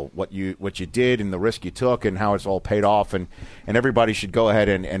incredible what you did and the risk you took and how it's all paid off. And everybody should go ahead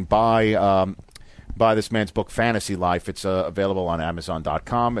and buy this man's book, Fantasy Life. It's available on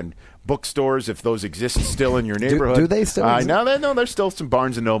Amazon.com and bookstores, if those exist still in your neighborhood. Do they still exist? No, there's still some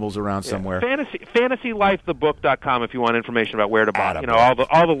Barnes & Nobles around somewhere. FantasyLifeTheBook.com if you want information about where to buy.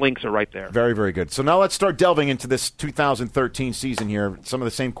 All the links are right there. Very, very good. So now let's start delving into this 2013 season here. Some of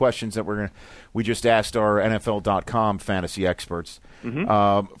the same questions that we just asked our NFL.com fantasy experts.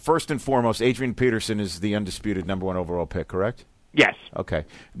 Mm-hmm. First and foremost, Adrian Peterson is the undisputed number 1 overall pick, correct? Yes. Okay.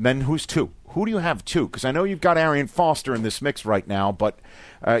 Then who's 2? Who do you have 2? Because I know you've got Arian Foster in this mix right now, but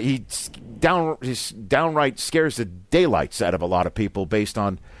he downright scares the daylights out of a lot of people based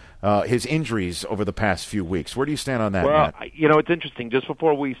on his injuries over the past few weeks. Where do you stand on that, Well, Matt? it's interesting. Just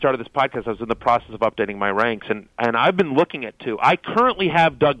before we started this podcast, I was in the process of updating my ranks, and I've been looking at 2. I currently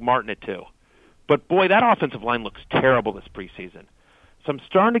have Doug Martin at 2. But, boy, that offensive line looks terrible this preseason. So I'm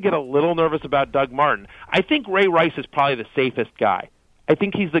starting to get a little nervous about Doug Martin. I think Ray Rice is probably the safest guy. I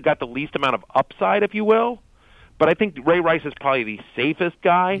think he's got the least amount of upside, if you will. But I think Ray Rice is probably the safest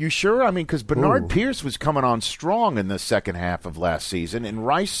guy. You sure? I mean, because Bernard Pierce was coming on strong in the second half of last season, and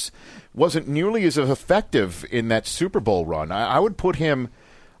Rice wasn't nearly as effective in that Super Bowl run. I would put him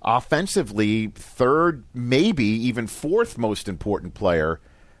offensively third, maybe even fourth most important player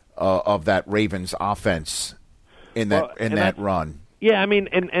of that Ravens offense in that run. Yeah, I mean,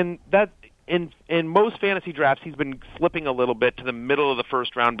 and that in most fantasy drafts, he's been slipping a little bit to the middle of the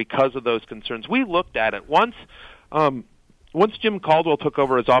first round because of those concerns. We looked at it once Jim Caldwell took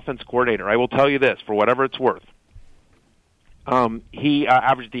over as offense coordinator. I will tell you this, for whatever it's worth. He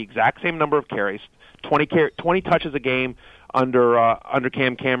averaged the exact same number of carries, 20 touches a game under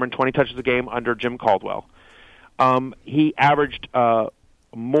Cam Cameron, 20 touches a game under Jim Caldwell. He averaged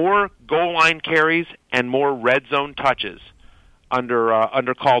more goal line carries and more red zone touches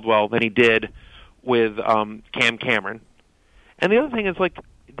under Caldwell than he did with Cam Cameron. And the other thing is, like,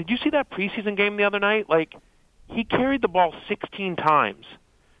 did you see that preseason game the other night? Like, he carried the ball 16 times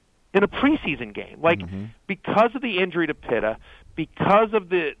in a preseason game. Like, because of the injury to Pitta, because of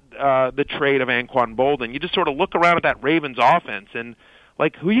the trade of Anquan Bolden, you just sort of look around at that Ravens offense and,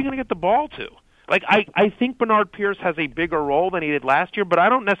 like, who are you going to get the ball to? Like, I think Bernard Pierce has a bigger role than he did last year, but I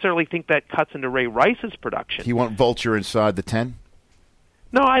don't necessarily think that cuts into Ray Rice's production. You want Vulture inside the 10?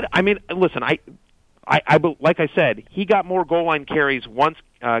 No, I mean, listen, I like I said, he got more goal line carries once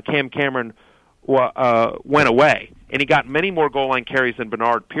Cam Cameron went away, and he got many more goal line carries than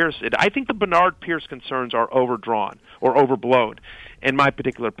Bernard Pierce did. I think the Bernard Pierce concerns are overdrawn or overblown, in my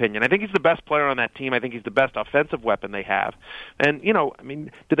particular opinion. I think he's the best player on that team. I think he's the best offensive weapon they have. And, you know, I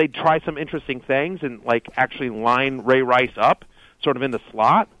mean, did they try some interesting things and, like, actually line Ray Rice up sort of in the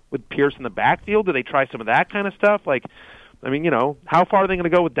slot with Pierce in the backfield? Did they try some of that kind of stuff? Like, I mean, you know, how far are they going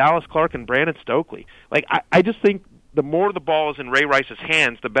to go with Dallas Clark and Brandon Stokely? Like, I just think the more the ball is in Ray Rice's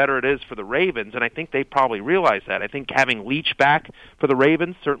hands, the better it is for the Ravens, and I think they probably realize that. I think having Leach back for the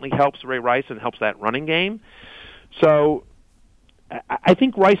Ravens certainly helps Ray Rice and helps that running game. So I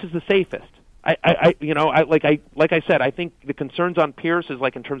think Rice is the safest. Like I said, I think the concerns on Pierce is,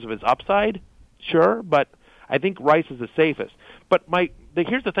 like, in terms of his upside, sure, but I think Rice is the safest. But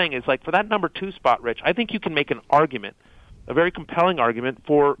here's the thing is, like, for that number 2 spot, Rich, I think you can make an argument, a very compelling argument,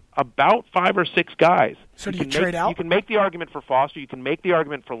 for about 5 or 6 guys. So do you trade out? You can make the argument for Foster. You can make the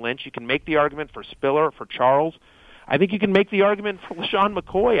argument for Lynch. You can make the argument for Spiller, for Charles. I think you can make the argument for LaShawn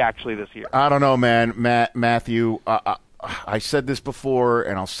McCoy, actually, this year. I don't know, man. Matthew, I said this before,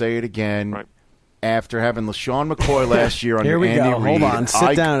 and I'll say it again. Right. After having LaShawn McCoy last year under Here we Andy go. Reid, Hold on.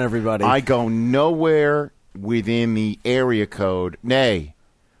 Sit down, everybody. I go nowhere within the area code. Nay,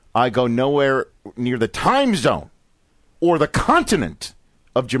 I go nowhere near the time zone or the continent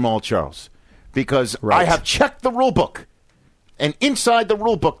of Jamal Charles, because I have checked the rule book, and inside the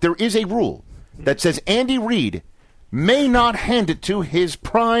rule book there is a rule that says Andy Reid may not hand it to his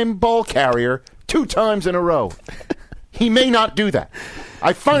prime ball carrier 2 times in a row. He may not do that.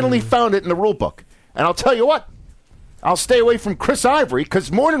 I finally found it in the rule book, and I'll tell you what, I'll stay away from Chris Ivory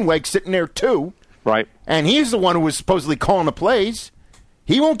because Morningwake's sitting there too, right? And he's the one who was supposedly calling the plays.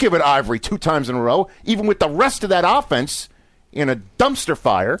 He won't give it Ivory 2 times in a row, even with the rest of that offense in a dumpster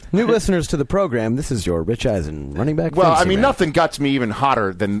fire. New listeners to the program, this is your Rich Eisen, running back. Well, I mean, man. nothing gets me even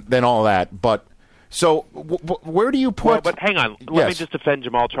hotter than all that. But so, where do you put? Well, but hang on, let me just defend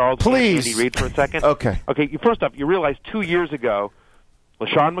Jamal Charles, please, and Andy Reid for a second. Okay. First off, you realize 2 years ago,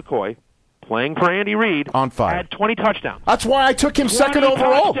 LaShawn McCoy, playing for Andy Reid, on fire, had 20 touchdowns. That's why I took him second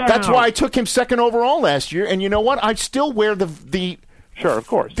overall. That's why I took him second overall last year. And you know what? I still wear the sure, of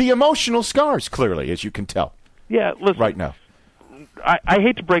course, the emotional scars, clearly, as you can tell. Yeah, listen. Right now. I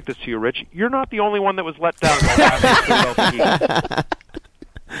hate to break this to you, Rich. You're not the only one that was let down by the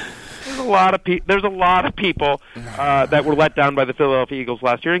There's a lot of people that were let down by the Philadelphia Eagles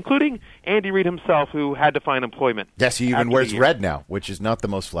last year, including Andy Reid himself, who had to find employment. Yes, he even wears red now, which is not the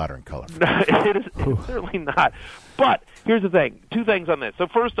most flattering color. It's certainly not. But here's the thing: 2 things on this. So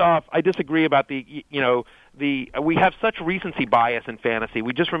first off, I disagree about we have such recency bias in fantasy.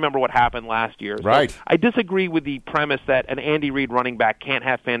 We just remember what happened last year. So right. I disagree with the premise that an Andy Reid running back can't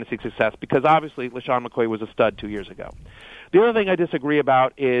have fantasy success, because obviously LaShawn McCoy was a stud 2 years ago. The other thing I disagree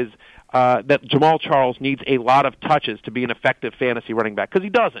about is that Jamal Charles needs a lot of touches to be an effective fantasy running back, because he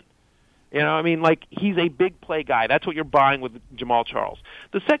doesn't. You know, I mean, like, he's a big play guy. That's what you're buying with Jamal Charles.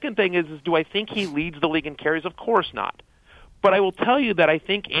 The second thing is do I think he leads the league in carries? Of course not. But I will tell you that I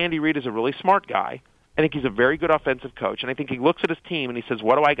think Andy Reid is a really smart guy. I think he's a very good offensive coach, and I think he looks at his team and he says,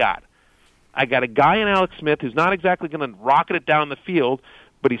 what do I got? I got a guy in Alex Smith who's not exactly going to rocket it down the field,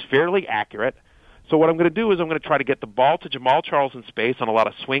 but he's fairly accurate. So what I'm going to do is I'm going to try to get the ball to Jamal Charles in space on a lot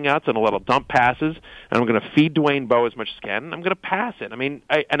of swing outs and a lot of dump passes, and I'm going to feed Dwayne Bowe as much as I can, and I'm going to pass it. I mean,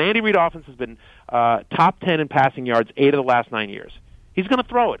 an Andy Reid offense has been top 10 in passing yards 8 of the last 9 years. He's going to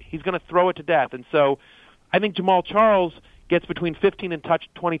throw it. He's going to throw it to death. And so I think Jamal Charles gets between 15 and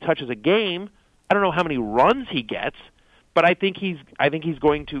 20 touches a game. I don't know how many runs he gets, but I think he's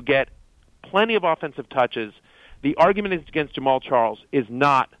going to get plenty of offensive touches. The argument against Jamal Charles is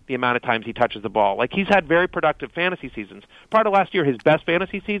not the amount of times he touches the ball. Like, he's had very productive fantasy seasons. Prior to last year, his best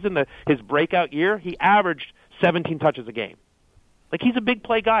fantasy season, his breakout year, he averaged 17 touches a game. Like, he's a big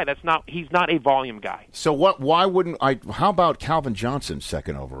play guy. He's not a volume guy. So why wouldn't I? How about Calvin Johnson,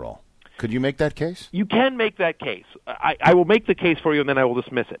 second overall? Could you make that case? You can make that case. I will make the case for you, and then I will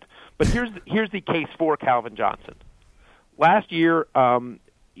dismiss it. But here's the case for Calvin Johnson. Last year,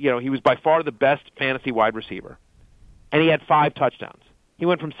 he was by far the best fantasy wide receiver, and he had 5 touchdowns. He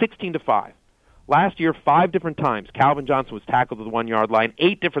went from 16 to 5. Last year, 5 different times, Calvin Johnson was tackled at the 1-yard line.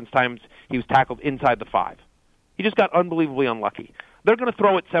 8 different times he was tackled inside the 5. He just got unbelievably unlucky. They're going to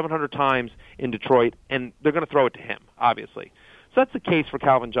throw it 700 times in Detroit, and they're going to throw it to him, obviously. So that's the case for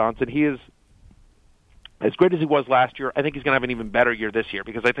Calvin Johnson. He is as great as he was last year. I think he's going to have an even better year this year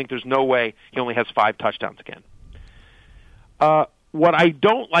because I think there's no way he only has 5 touchdowns again. What I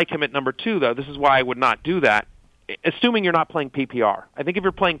don't like him at number 2, though, this is why I would not do that, assuming you're not playing PPR. I think if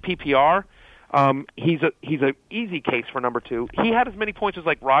you're playing PPR, he's an easy case for number 2. He had as many points as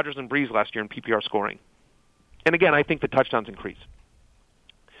like Rodgers and Breeze last year in PPR scoring. And again, I think the touchdowns increase.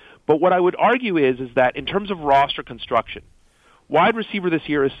 But what I would argue is that in terms of roster construction, wide receiver this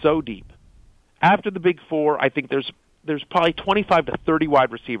year is so deep. After the Big Four, I think there's probably 25 to 30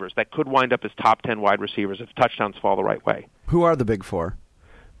 wide receivers that could wind up as top 10 wide receivers if touchdowns fall the right way. Who are the Big Four?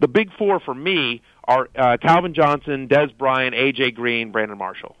 The Big Four for me are Calvin Johnson, Dez Bryant, A.J. Green, Brandon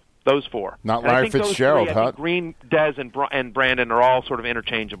Marshall. Those 4. Not Larry Fitzgerald, I think Green, Dez, and Brandon are all sort of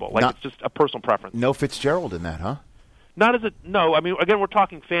interchangeable. It's just a personal preference. No Fitzgerald in that, huh? Not as a no. I mean, again, we're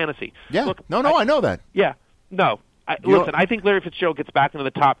talking fantasy. Yeah. Look, I know that. Yeah. No. Listen, I think Larry Fitzgerald gets back into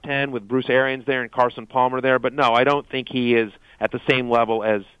the top 10 with Bruce Arians there and Carson Palmer there, but no, I don't think he is at the same level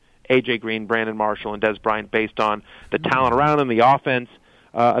as A.J. Green, Brandon Marshall, and Dez Bryant based on the talent around him, the offense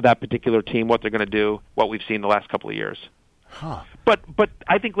of that particular team, what they're going to do, what we've seen the last couple of years. Huh. But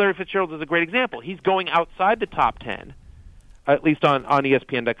I think Larry Fitzgerald is a great example. He's going outside the top 10, at least on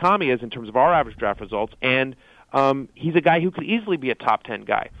ESPN.com he is in terms of our average draft results, and he's a guy who could easily be a top 10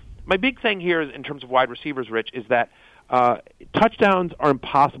 guy. My big thing here is, in terms of wide receivers, Rich, is that touchdowns are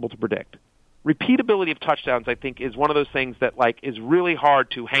impossible to predict. Repeatability of touchdowns, I think, is one of those things that is really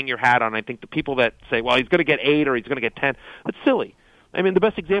hard to hang your hat on. I think the people that say, well, he's going to get 8 or he's going to get 10, that's silly. I mean, the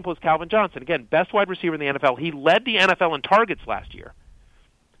best example is Calvin Johnson. Again, best wide receiver in the NFL. He led the NFL in targets last year.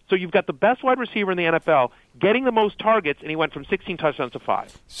 So you've got the best wide receiver in the NFL getting the most targets, and he went from 16 touchdowns to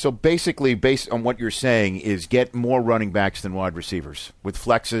 5. So basically, based on what you're saying, is get more running backs than wide receivers with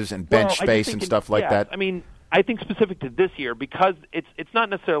flexes and bench space and stuff like that. I mean, I think specific to this year, because it's not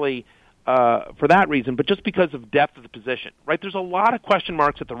necessarily for that reason, but just because of depth of the position, right? There's a lot of question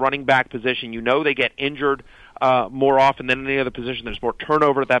marks at the running back position. You know they get injured more often than any other position. There's more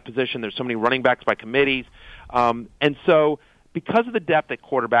turnover at that position. There's so many running backs by committees. And so because of the depth at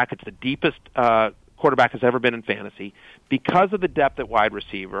quarterback, it's the deepest quarterback has ever been in fantasy. Because of the depth at wide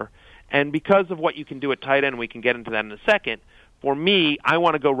receiver, and because of what you can do at tight end, we can get into that in a second, for me, I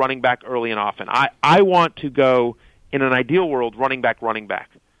want to go running back early and often. I want to go, in an ideal world, running back.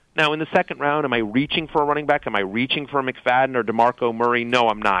 Now, in the second round, am I reaching for a running back? Am I reaching for a McFadden or DeMarco Murray? No,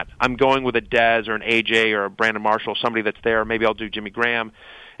 I'm not. I'm going with a Dez or an AJ or a Brandon Marshall, somebody that's there. Maybe I'll do Jimmy Graham.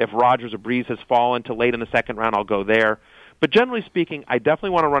 If Rodgers or Breeze has fallen to late in the second round, I'll go there. But generally speaking, I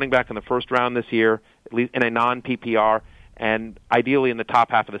definitely want a running back in the first round this year, at least in a non-PPR, and ideally in the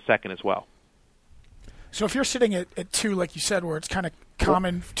top half of the second as well. So if you're sitting at 2, like you said, where it's kind of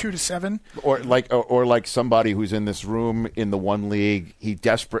common 2 to 7, or like somebody who's in this room in the one league, he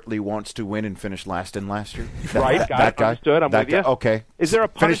desperately wants to win and finish last in last year. Right, that guy. Understood. I'm with you. Okay. Is there a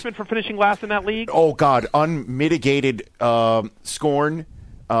punishment for finishing last in that league? Oh God, unmitigated scorn.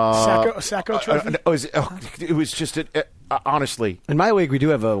 Sacco trophy. It was just honestly. In my league, we do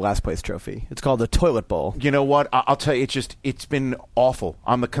have a last place trophy. It's called the Toilet Bowl. You know what? I'll tell you, it's been awful.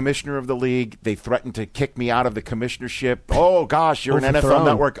 I'm the commissioner of the league. They threatened to kick me out of the commissionership. Oh gosh, you're an NFL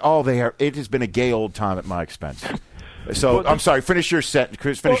network. Oh, it has been a gay old time at my expense. So I'm sorry. Finish your set.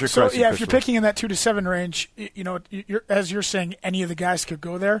 Finish your question. Yeah, if you're picking in that 2 to 7 range, as you're saying, any of the guys could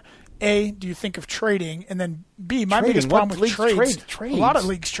go there. A, do you think of trading? And then B, my biggest problem with trades, a lot of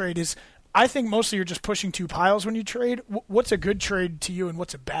leagues trade is, I think mostly you're just pushing 2 piles when you trade. What's a good trade to you and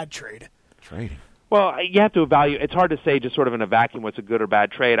what's a bad trade? Trading. Well, you have to evaluate. It's hard to say just sort of in a vacuum what's a good or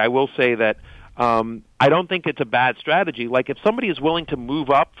bad trade. I will say that I don't think it's a bad strategy. Like if somebody is willing to move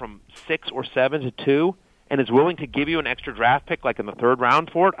up from 6 or 7 to 2 and is willing to give you an extra draft pick like in the 3rd round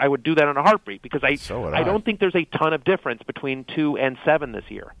for it, I would do that in a heartbeat because I don't think there's a ton of difference between 2 and 7 this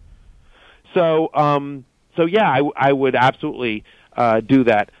year. So yeah, I would absolutely do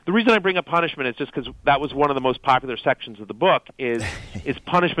that. The reason I bring up punishment is just because that was one of the most popular sections of the book is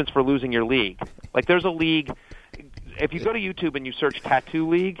punishments for losing your league. Like there's a league. If you go to YouTube and you search Tattoo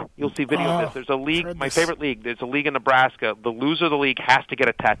League, you'll see video of this. There's a league, my favorite league. There's a league in Nebraska. The loser of the league has to get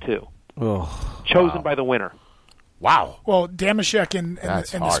a tattoo. Chosen by the winner. Wow. Well, Dameshek and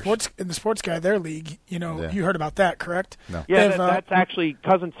the sports guy, their league, you heard about that, correct? No. Yeah, that's actually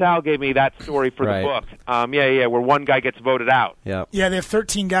Cousin Sal gave me that story for the book. Where one guy gets voted out. Yeah. Yeah, they have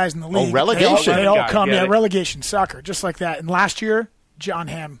 13 guys in the league. Oh, relegation. They all come, relegation soccer, just like that. And last year, John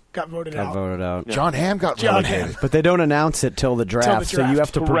Hamm got voted out. Yeah. John Hamm got relegated. But they don't announce it till the draft, so you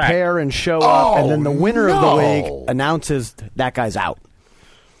have to Correct. prepare and show up, and then the winner of the league announces that guy's out.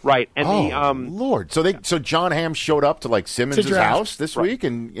 Right, and Lord! So John Hamm showed up to like Simmons' house this week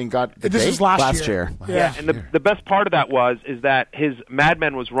and got the This date? was last year. Yeah, and the best part of that is that his Mad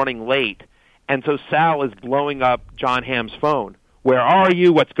Men was running late, and so Sal is blowing up John Hamm's phone. Where are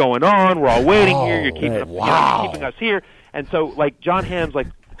you? What's going on? We're all waiting here. You're keeping keeping us here. And so like John Hamm's like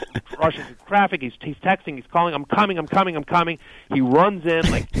rushing through traffic. He's texting. He's calling. I'm coming. He runs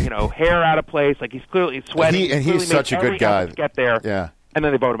in like hair out of place. Like he's clearly sweating. He's such a good guy. To get there. Yeah. And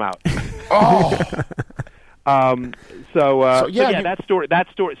then they vote him out.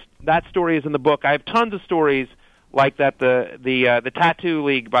 That story is in the book. I have tons of stories like that. The Tattoo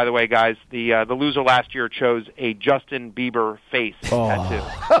League, by the way, guys, the loser last year chose a Justin Bieber face tattoo.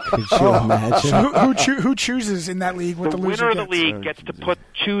 Could you imagine? So who chooses in that league what the loser winner of the league gets to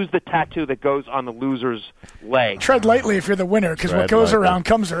choose the tattoo that goes on the loser's leg. Tread lightly if you're the winner, because what goes around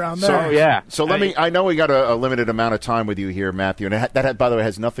comes around there. So I know we got a limited amount of time with you here, Matthew, and that by the way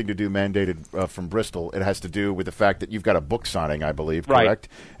has nothing to do mandated from Bristol. It has to do with the fact that you've got a book signing, I believe, correct?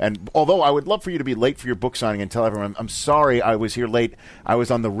 Right. And although I would love for you to be late for your book signing and tell everyone, I'm sorry I was here late. I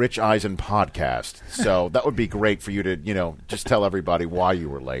was on the Rich Eisen podcast, so that would be great for you to just tell everybody why you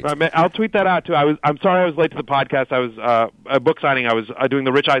were late. Right, I'll tweet that out too. I'm sorry I was late to the podcast. I was a book signing. I was doing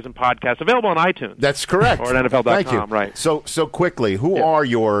the Rich Eisen podcast, available on iTunes. That's correct. Or at NFL.com. Thank you. Right. So quickly, who are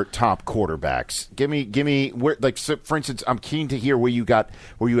your top quarterbacks? Give me where, for instance, I'm keen to hear where you have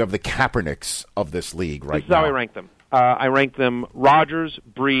the Kaepernicks of this league right now. This is how I rank them. I rank them Rodgers,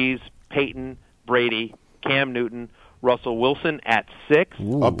 Breeze, Peyton, Brady, Cam Newton, Russell Wilson at 6.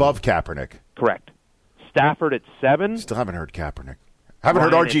 Ooh. Above Kaepernick. Correct. Stafford at 7. Still haven't heard Kaepernick. Haven't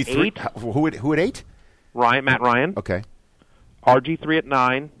heard RG3. Who at 8? Matt Ryan. Okay. RG3 at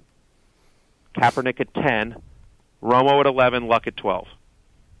 9. Kaepernick at 10. Romo at 11. Luck at 12.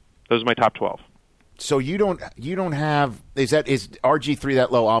 Those are my top 12. So you don't have is RG3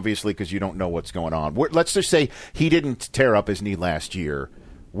 that low? Obviously, because you don't know what's going on. Let's just say he didn't tear up his knee last year.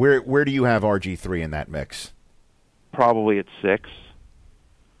 Where do you have RG3 in that mix? Probably at 6.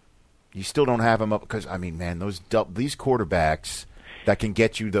 You still don't have him up because these quarterbacks that can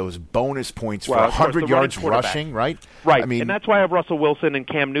get you those bonus points for 100 yards rushing, right? Right. And that's why I have Russell Wilson and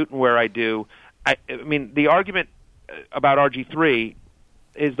Cam Newton where I do. The argument about RG3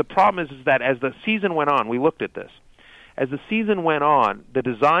 is the problem is that as the season went on, we looked at this. As the season went on, the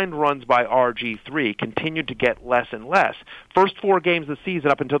designed runs by RG3 continued to get less and less. First 4 games of the season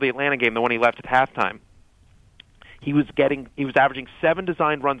up until the Atlanta game, the one he left at halftime, he was averaging 7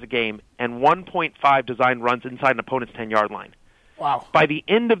 designed runs a game and 1.5 designed runs inside an opponent's 10-yard line. Wow. By the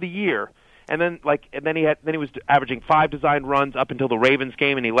end of the year, and then he was averaging 5 designed runs up until the Ravens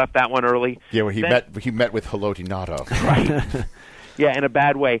game, and he left that one early. Yeah, well, he met with Haloti Nato. Right. Yeah, in a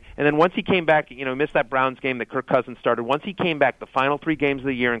bad way. And then once he came back, missed that Browns game that Kirk Cousins started. Once he came back, the final 3 games of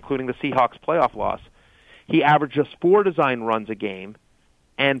the year, including the Seahawks playoff loss, he averaged just 4 designed runs a game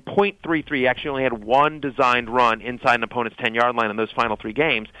and .33. He actually only had 1 designed run inside an opponent's 10-yard line in those final 3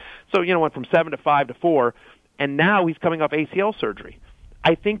 games. So, went from 7 to 5 to 4, and now he's coming off ACL surgery.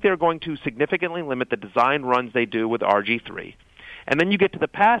 I think they're going to significantly limit the designed runs they do with RG3. And then you get to the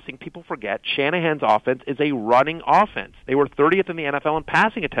passing. People forget Shanahan's offense is a running offense. They were 30th in the NFL in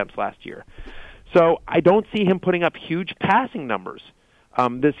passing attempts last year. So I don't see him putting up huge passing numbers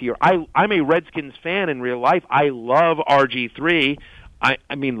this year. I'm a Redskins fan in real life. I love RG3.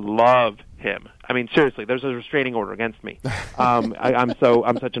 I mean, love him. I mean, seriously, there's a restraining order against me. I'm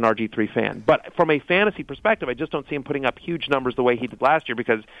such an RG3 fan. But from a fantasy perspective, I just don't see him putting up huge numbers the way he did last year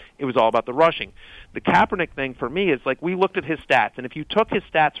because it was all about the rushing. The Kaepernick thing for me is like we looked at his stats, and if you took his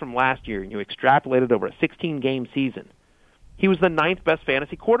stats from last year and you extrapolated over a 16-game season, he was the 9th best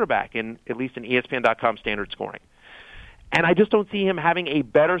fantasy quarterback at least in ESPN.com standard scoring. And I just don't see him having a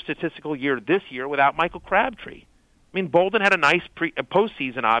better statistical year this year without Michael Crabtree. I mean, Bolden had a nice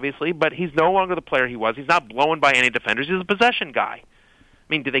postseason, obviously, but he's no longer the player he was. He's not blown by any defenders. He's a possession guy. I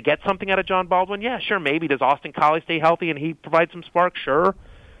mean, do they get something out of John Baldwin? Yeah, sure, maybe. Does Austin Collie stay healthy and he provides some spark? Sure.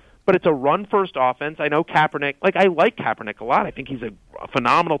 But it's a run-first offense. I know Kaepernick. I like Kaepernick a lot. I think he's a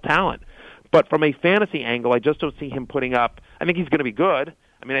phenomenal talent. But from a fantasy angle, I just don't see him putting up. I think he's going to be good.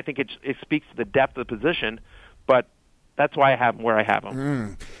 I mean, I think it speaks to the depth of the position, but that's why I have him where I have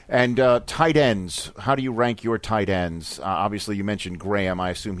him. And tight ends, how do you rank your tight ends? Obviously, you mentioned Graham.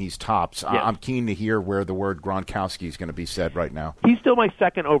 I assume he's tops. Yes. I'm keen to hear where the word Gronkowski is going to be said right now. He's still my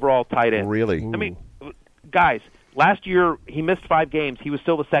second overall tight end. Really? I mean, guys, last year he missed 5 games. He was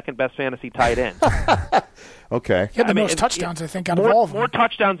still the second best fantasy tight end. Okay. He had the most touchdowns, I think, out of all of them. More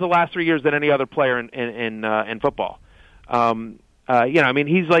touchdowns the last 3 years than any other player in football. I mean,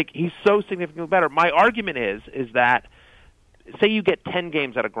 he's so significantly better. My argument is that, say you get 10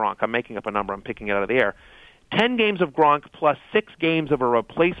 games out of Gronk. I'm making up a number. I'm picking it out of the air. 10 games of Gronk plus 6 games of a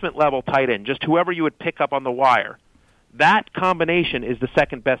replacement-level tight end, just whoever you would pick up on the wire. That combination is the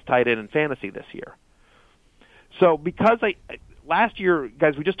second best tight end in fantasy this year. So because last year,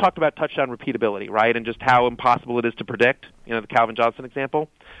 guys, we just talked about touchdown repeatability, right, and just how impossible it is to predict, the Calvin Johnson example.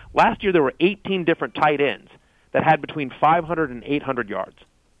 Last year there were 18 different tight ends that had between 500 and 800 yards.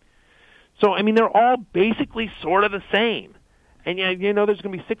 So, I mean, they're all basically sort of the same. And there's going to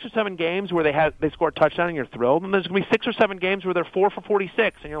be 6 or 7 games where they score a touchdown and you're thrilled, and there's going to be 6 or 7 games where they're 4 for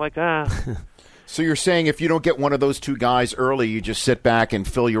 46, and you're like, So you're saying if you don't get one of those two guys early, you just sit back and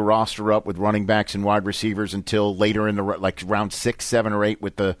fill your roster up with running backs and wide receivers until later in the round 6, 7, or 8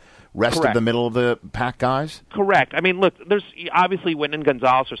 with the rest Correct. of the middle of the pack guys? Correct. I mean, look, there's obviously Witten and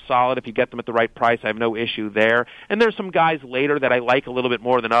Gonzalez are solid. If you get them at the right price, I have no issue there. And there's some guys later that I like a little bit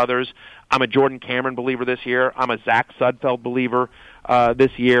more than others. I'm a Jordan Cameron believer this year. I'm a Zach Sudfeld believer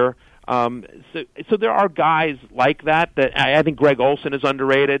this year. So there are guys like that I think Greg Olsen is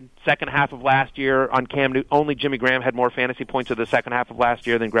underrated. Second half of last year on Cam Newton, only Jimmy Graham had more fantasy points in the second half of last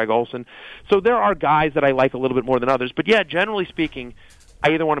year than Greg Olsen. So there are guys that I like a little bit more than others. But yeah, generally speaking,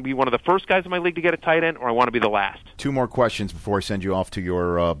 I either want to be one of the first guys in my league to get a tight end, or I want to be the last. 2 more questions before I send you off to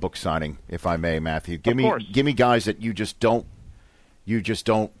your book signing, if I may, Matthew. Give me guys that you just don't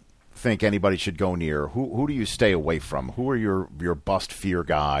think anybody should go near. Who do you stay away from? Who are your bust fear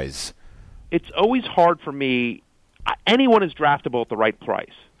guys? It's always hard for me. Anyone is draftable at the right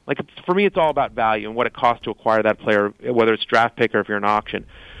price. For me, it's all about value and what it costs to acquire that player, whether it's draft pick or if you're in auction.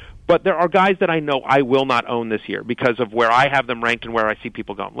 But there are guys that I know I will not own this year because of where I have them ranked and where I see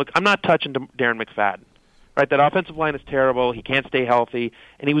people going. Look, I'm not touching Darren McFadden. Right, that offensive line is terrible. He can't stay healthy,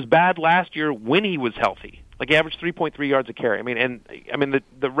 and he was bad last year when he was healthy. He averaged 3.3 yards a carry.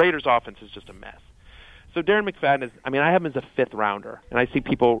 The Raiders' offense is just a mess. So Darren McFadden is. I have him as a 5th rounder, and I see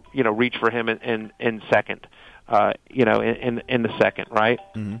people reach for him in second. In the second, right?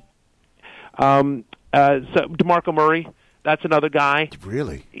 Mm-hmm. So DeMarco Murray. That's another guy.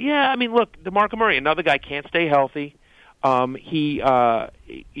 Really? Yeah, look, DeMarco Murray, another guy, can't stay healthy. The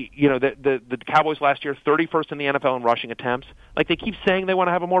Cowboys last year, 31st in the NFL in rushing attempts. They keep saying they want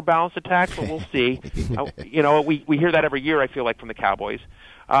to have a more balanced attack, but we'll see. We hear that every year, I feel like, from the Cowboys.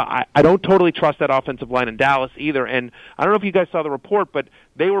 I don't totally trust that offensive line in Dallas either. And I don't know if you guys saw the report, but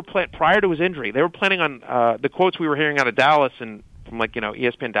they were prior to his injury, they were planning on the quotes we were hearing out of Dallas and from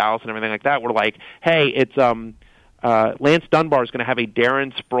ESPN Dallas and everything like that were like, hey, it's Lance Dunbar is going to have a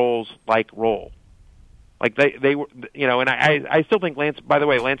Darren Sproles-like role. They were, and I still think Lance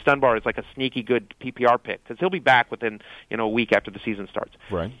Dunbar is like a sneaky good PPR pick because he'll be back within, a week after the season starts.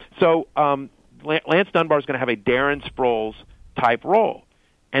 Right. So Lance Dunbar is going to have a Darren Sproles-type role.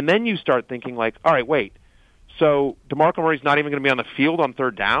 And then you start thinking all right, wait, so DeMarco Murray's not even going to be on the field on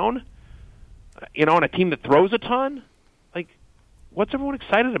 3rd down? On a team that throws a ton? What's everyone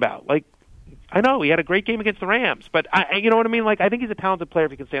excited about? I know he had a great game against the Rams, but you know what I mean? I think he's a talented player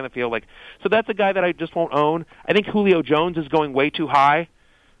if he can stay on the field. So that's a guy that I just won't own. I think Julio Jones is going way too high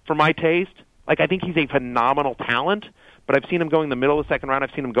for my taste. I think he's a phenomenal talent, but I've seen him going in the middle of the 2nd round.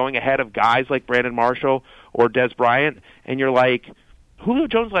 I've seen him going ahead of guys like Brandon Marshall or Dez Bryant, and you're like, Julio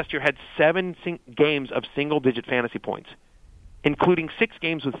Jones last year had 7 games of single-digit fantasy points, including 6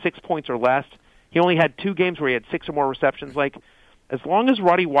 games with 6 points or less. He only had 2 games where he had 6 or more receptions. as long as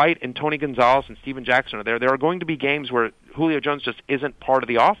Roddy White and Tony Gonzalez and Steven Jackson are there are going to be games where Julio Jones just isn't part of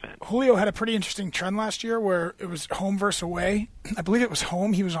the offense. Julio had a pretty interesting trend last year where it was home versus away. I believe it was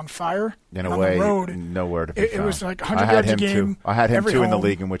home. He was on fire. In and away, on the road, nowhere to be it found. was like 100 yards a game. I had him too in the home.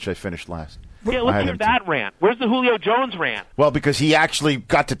 league in which I finished last. Yeah, let's hear that rant. Where's the Julio Jones rant? Well, because he actually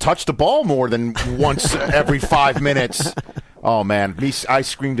got to touch the ball more than once every 5 minutes. Oh, man. I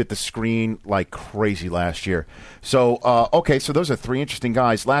screamed at the screen like crazy last year. So, okay, so those are three interesting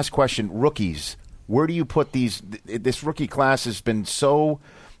guys. Last question, rookies. Where do you put these? This rookie class has been so,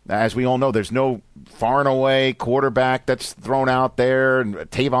 as we all know, there's no far and away quarterback that's thrown out there. And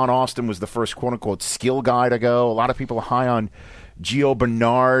Tavon Austin was the first quote-unquote skill guy to go. A lot of people are high on Gio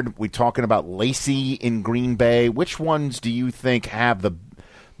Bernard. We're talking about Lacey in Green Bay. Which ones do you think have the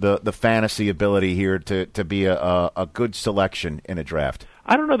fantasy ability here to be a good selection in a draft?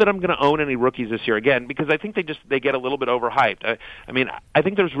 I don't know that I'm going to own any rookies this year again because I think they get a little bit overhyped. I mean, I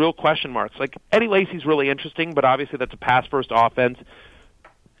think there's real question marks. Like Eddie Lacy's really interesting, but obviously that's a pass-first offense.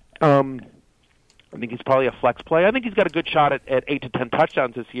 I think he's probably a flex play. I think he's got a good shot at 8 to 10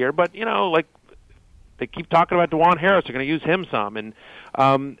 touchdowns this year, but like they keep talking about DeJuan Harris. They're going to use him some, and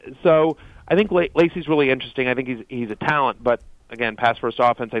so I think Lacy's really interesting. I think he's a talent, but again, pass-first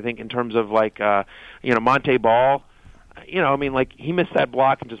offense. I think in terms of Monte Ball. I mean, like he missed that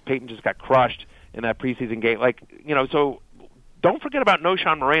block and Peyton just got crushed in that preseason game. So don't forget about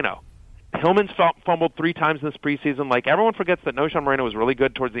Noshan Moreno. Hillman's fumbled 3 times in this preseason. Like everyone forgets that Noshan Moreno was really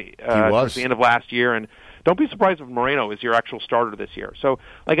good towards the end of last year, and don't be surprised if Moreno is your actual starter this year. So,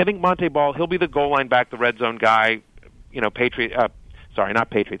 I think Monte Ball, he'll be the goal line back, the red zone guy.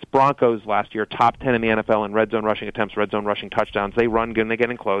 Broncos last year, top 10 in the NFL in red zone rushing attempts, red zone rushing touchdowns. They run good and they get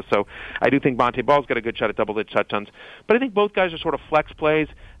in close. So I do think Monte Ball's got a good shot at double-digit touchdowns. But I think both guys are sort of flex plays.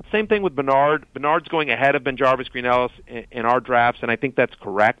 Same thing with Bernard. Bernard's going ahead of BenJarvus Green-Ellis in our drafts, and I think that's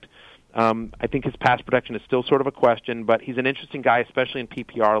correct. I think his pass protection is still sort of a question, but he's an interesting guy, especially in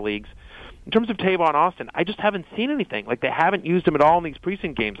PPR leagues. In terms of Tavon Austin, I just haven't seen anything. Like, they haven't used him at all in these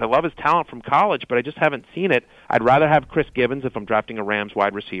preseason games. I love his talent from college, but I just haven't seen it. I'd rather have Chris Gibbons if I'm drafting a Rams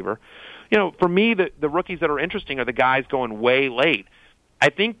wide receiver. For me, the rookies that are interesting are the guys going way late.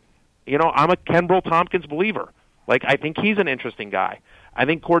 I think, I'm a Kenbrell Tompkins believer. Like, I think he's an interesting guy. I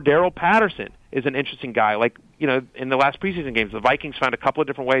think Cordero Patterson is an interesting guy. Like, in the last preseason games, the Vikings found a couple of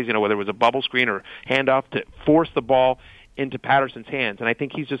different ways, whether it was a bubble screen or handoff to force the ball into Patterson's hands. And I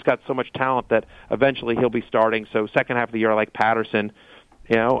think he's just got so much talent that eventually he'll be starting. So second half of the year, I like Patterson.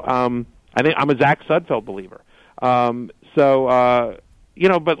 I think I'm a Zach Sudfeld believer. So I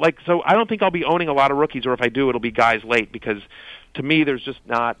don't think I'll be owning a lot of rookies, or if I do, it'll be guys late because to me, there's just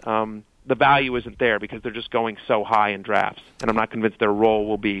not, the value isn't there because they're just going so high in drafts. And I'm not convinced their role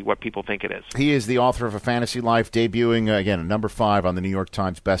will be what people think it is. He is the author of A Fantasy Life, debuting, again, number 5 on the New York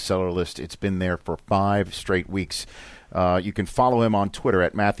Times bestseller list. It's been there for 5 straight weeks. You can follow him on Twitter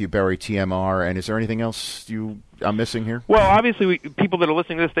at Matthew Berry TMR. And is there anything else I'm missing here? Well, obviously, people that are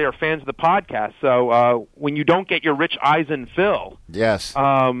listening to this, they are fans of the podcast. So when you don't get your Rich Eisen fill, yes,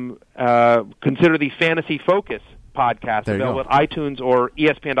 consider the Fantasy Focus podcast available at iTunes or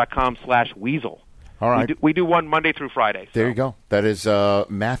ESPN.com/Weasel. All right. We do one Monday through Friday. So. There you go. That is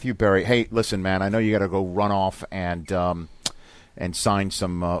Matthew Berry. Hey, listen, man, I know you got to go run off and sign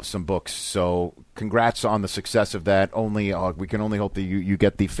some books. So congrats on the success of that. We can only hope that you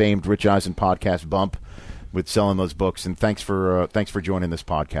get the famed Rich Eisen podcast bump with selling those books. And thanks for joining this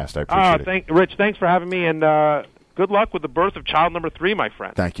podcast. I appreciate it. Rich, thanks for having me, and good luck with the birth of child number 3, my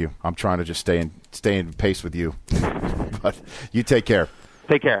friend. Thank you. I'm trying to just stay in pace with you. But you take care.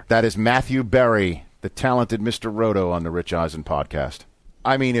 Take care. That is Matthew Berry, the talented Mr. Roto on the Rich Eisen podcast.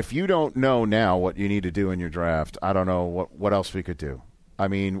 I mean, if you don't know now what you need to do in your draft, I don't know what else we could do. I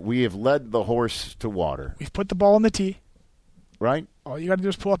mean, we have led the horse to water. We've put the ball in the tee. Right? All you got to do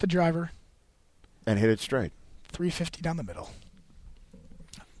is pull out the driver. And hit it straight. 350 down the middle.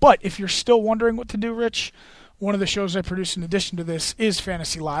 But if you're still wondering what to do, Rich, one of the shows I produce in addition to this is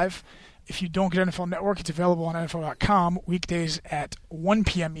Fantasy Live. If you don't get NFL Network, it's available on NFL.com weekdays at 1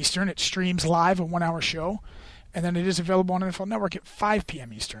 p.m. Eastern. It streams live, a 1-hour show. And then it is available on NFL Network at 5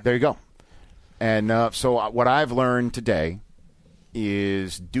 p.m. Eastern. There you go. And so what I've learned today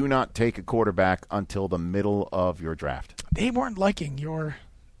is do not take a quarterback until the middle of your draft. They weren't liking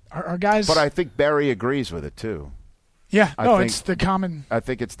our guys. But I think Barry agrees with it, too. Yeah, it's the common. I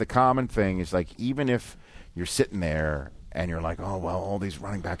think it's the common thing is like even if you're sitting there and you're like, oh, well, all these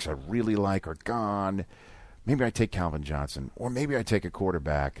running backs I really like are gone. Maybe I take Calvin Johnson, or maybe I take a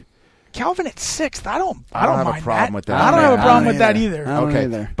quarterback. Calvin at 6th. I don't have mind a problem that. with that. I don't have a problem with that either.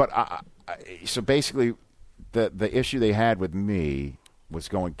 Okay, but so basically, the issue they had with me was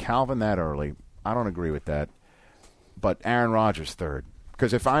going Calvin that early. I don't agree with that. But Aaron Rodgers third.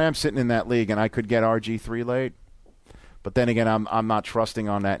 Because if I am sitting in that league and I could get RG3 late, but then again, I'm not trusting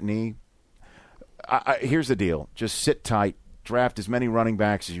on that knee. Here's the deal. Just sit tight. Draft as many running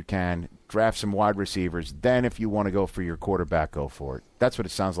backs as you can. Draft some wide receivers. Then if you want to go for your quarterback, go for it. That's what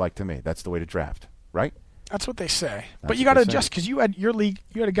it sounds like to me. That's the way to draft, right? That's what they say. But you got to adjust because you had your league.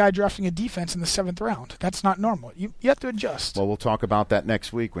 You had a guy drafting a defense in the 7th round. That's not normal. You have to adjust. Well, we'll talk about that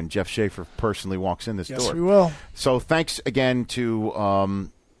next week when Jeff Schaefer personally walks in this door. Yes, we will. So thanks again to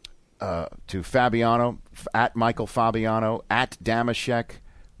Fabiano, at Michael Fabiano, at Dameshek.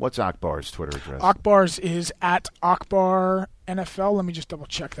 What's Akbar's Twitter address? Akbar's is at Akbar NFL. Let me just double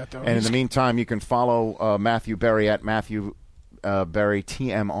check that, though. And in the meantime, you can follow Matthew Berry at Matthew Berry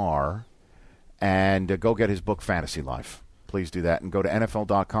TMR and go get his book, Fantasy Life. Please do that. And go to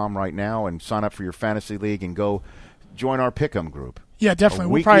NFL.com right now and sign up for your fantasy league and go join our Pick'em group. Yeah, definitely.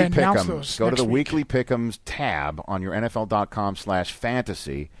 We'll probably announce those Go to the next Weekly Pick'ems tab on your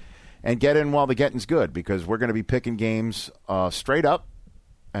NFL.com/fantasy and get in while the getting's good because we're going to be picking games straight up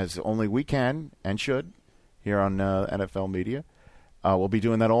as only we can and should here on NFL Media. We'll be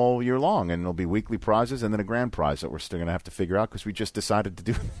doing that all year long, and there'll be weekly prizes and then a grand prize that we're still going to have to figure out because we just decided to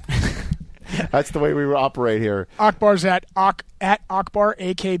do That's the way we operate here. Akbar's at Akbar,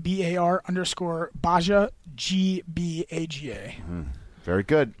 AKBAR _Baja, GBAGA. Very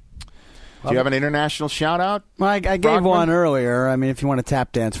good. Do you have an international shout-out? Well, I gave one earlier. I mean, if you want to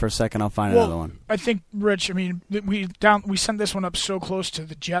tap dance for a second, I'll find another one. I think, Rich, I mean, we sent this one up so close to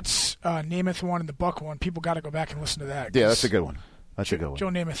the Jets, Namath one and the Buck one. People got to go back and listen to that. Yeah, that's a good one. That's a good one. Joe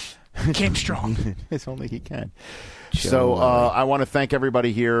Namath came strong. It's only he can. So I want to thank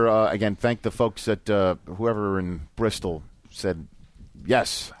everybody here. Again, thank the folks at whoever in Bristol said,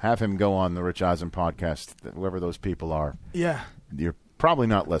 yes, have him go on the Rich Eisen podcast, whoever those people are. Yeah. You're probably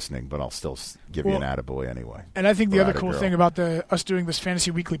not listening, but I'll still give you an attaboy anyway. And I think the other cool thing about us doing this Fantasy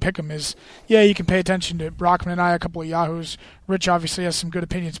Weekly Pick'em is, you can pay attention to Brockman and I, a couple of Yahoos. Rich obviously has some good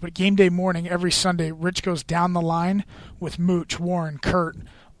opinions, but game day morning, every Sunday, Rich goes down the line with Mooch, Warren, Kurt,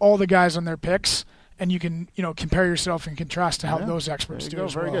 all the guys on their picks, and you can compare yourself and contrast to how those experts do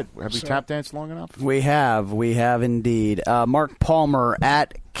as well. Very good. Have we tap danced long enough? We have indeed. Mark Palmer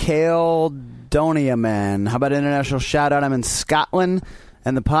at Caledonia How about international shout-out? I'm in Scotland,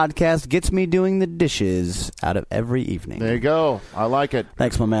 and the podcast gets me doing the dishes out of every evening. There you go. I like it.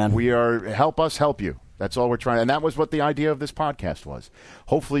 Thanks, my man. We are help us help you. That's all we're trying. And that was what the idea of this podcast was.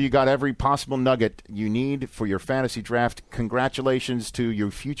 Hopefully you got every possible nugget you need for your fantasy draft. Congratulations to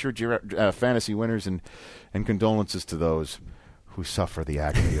your future fantasy winners and condolences to those who suffer the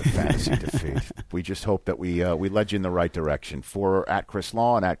agony of fantasy defeat. We just hope that we led you in the right direction. For at Chris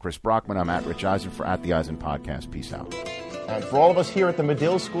Law and at Chris Brockman, I'm at Rich Eisen for at the Eisen Podcast. Peace out. And for all of us here at the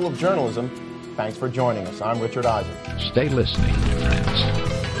Medill School of Journalism, thanks for joining us. I'm Richard Eisen. Stay listening, friends.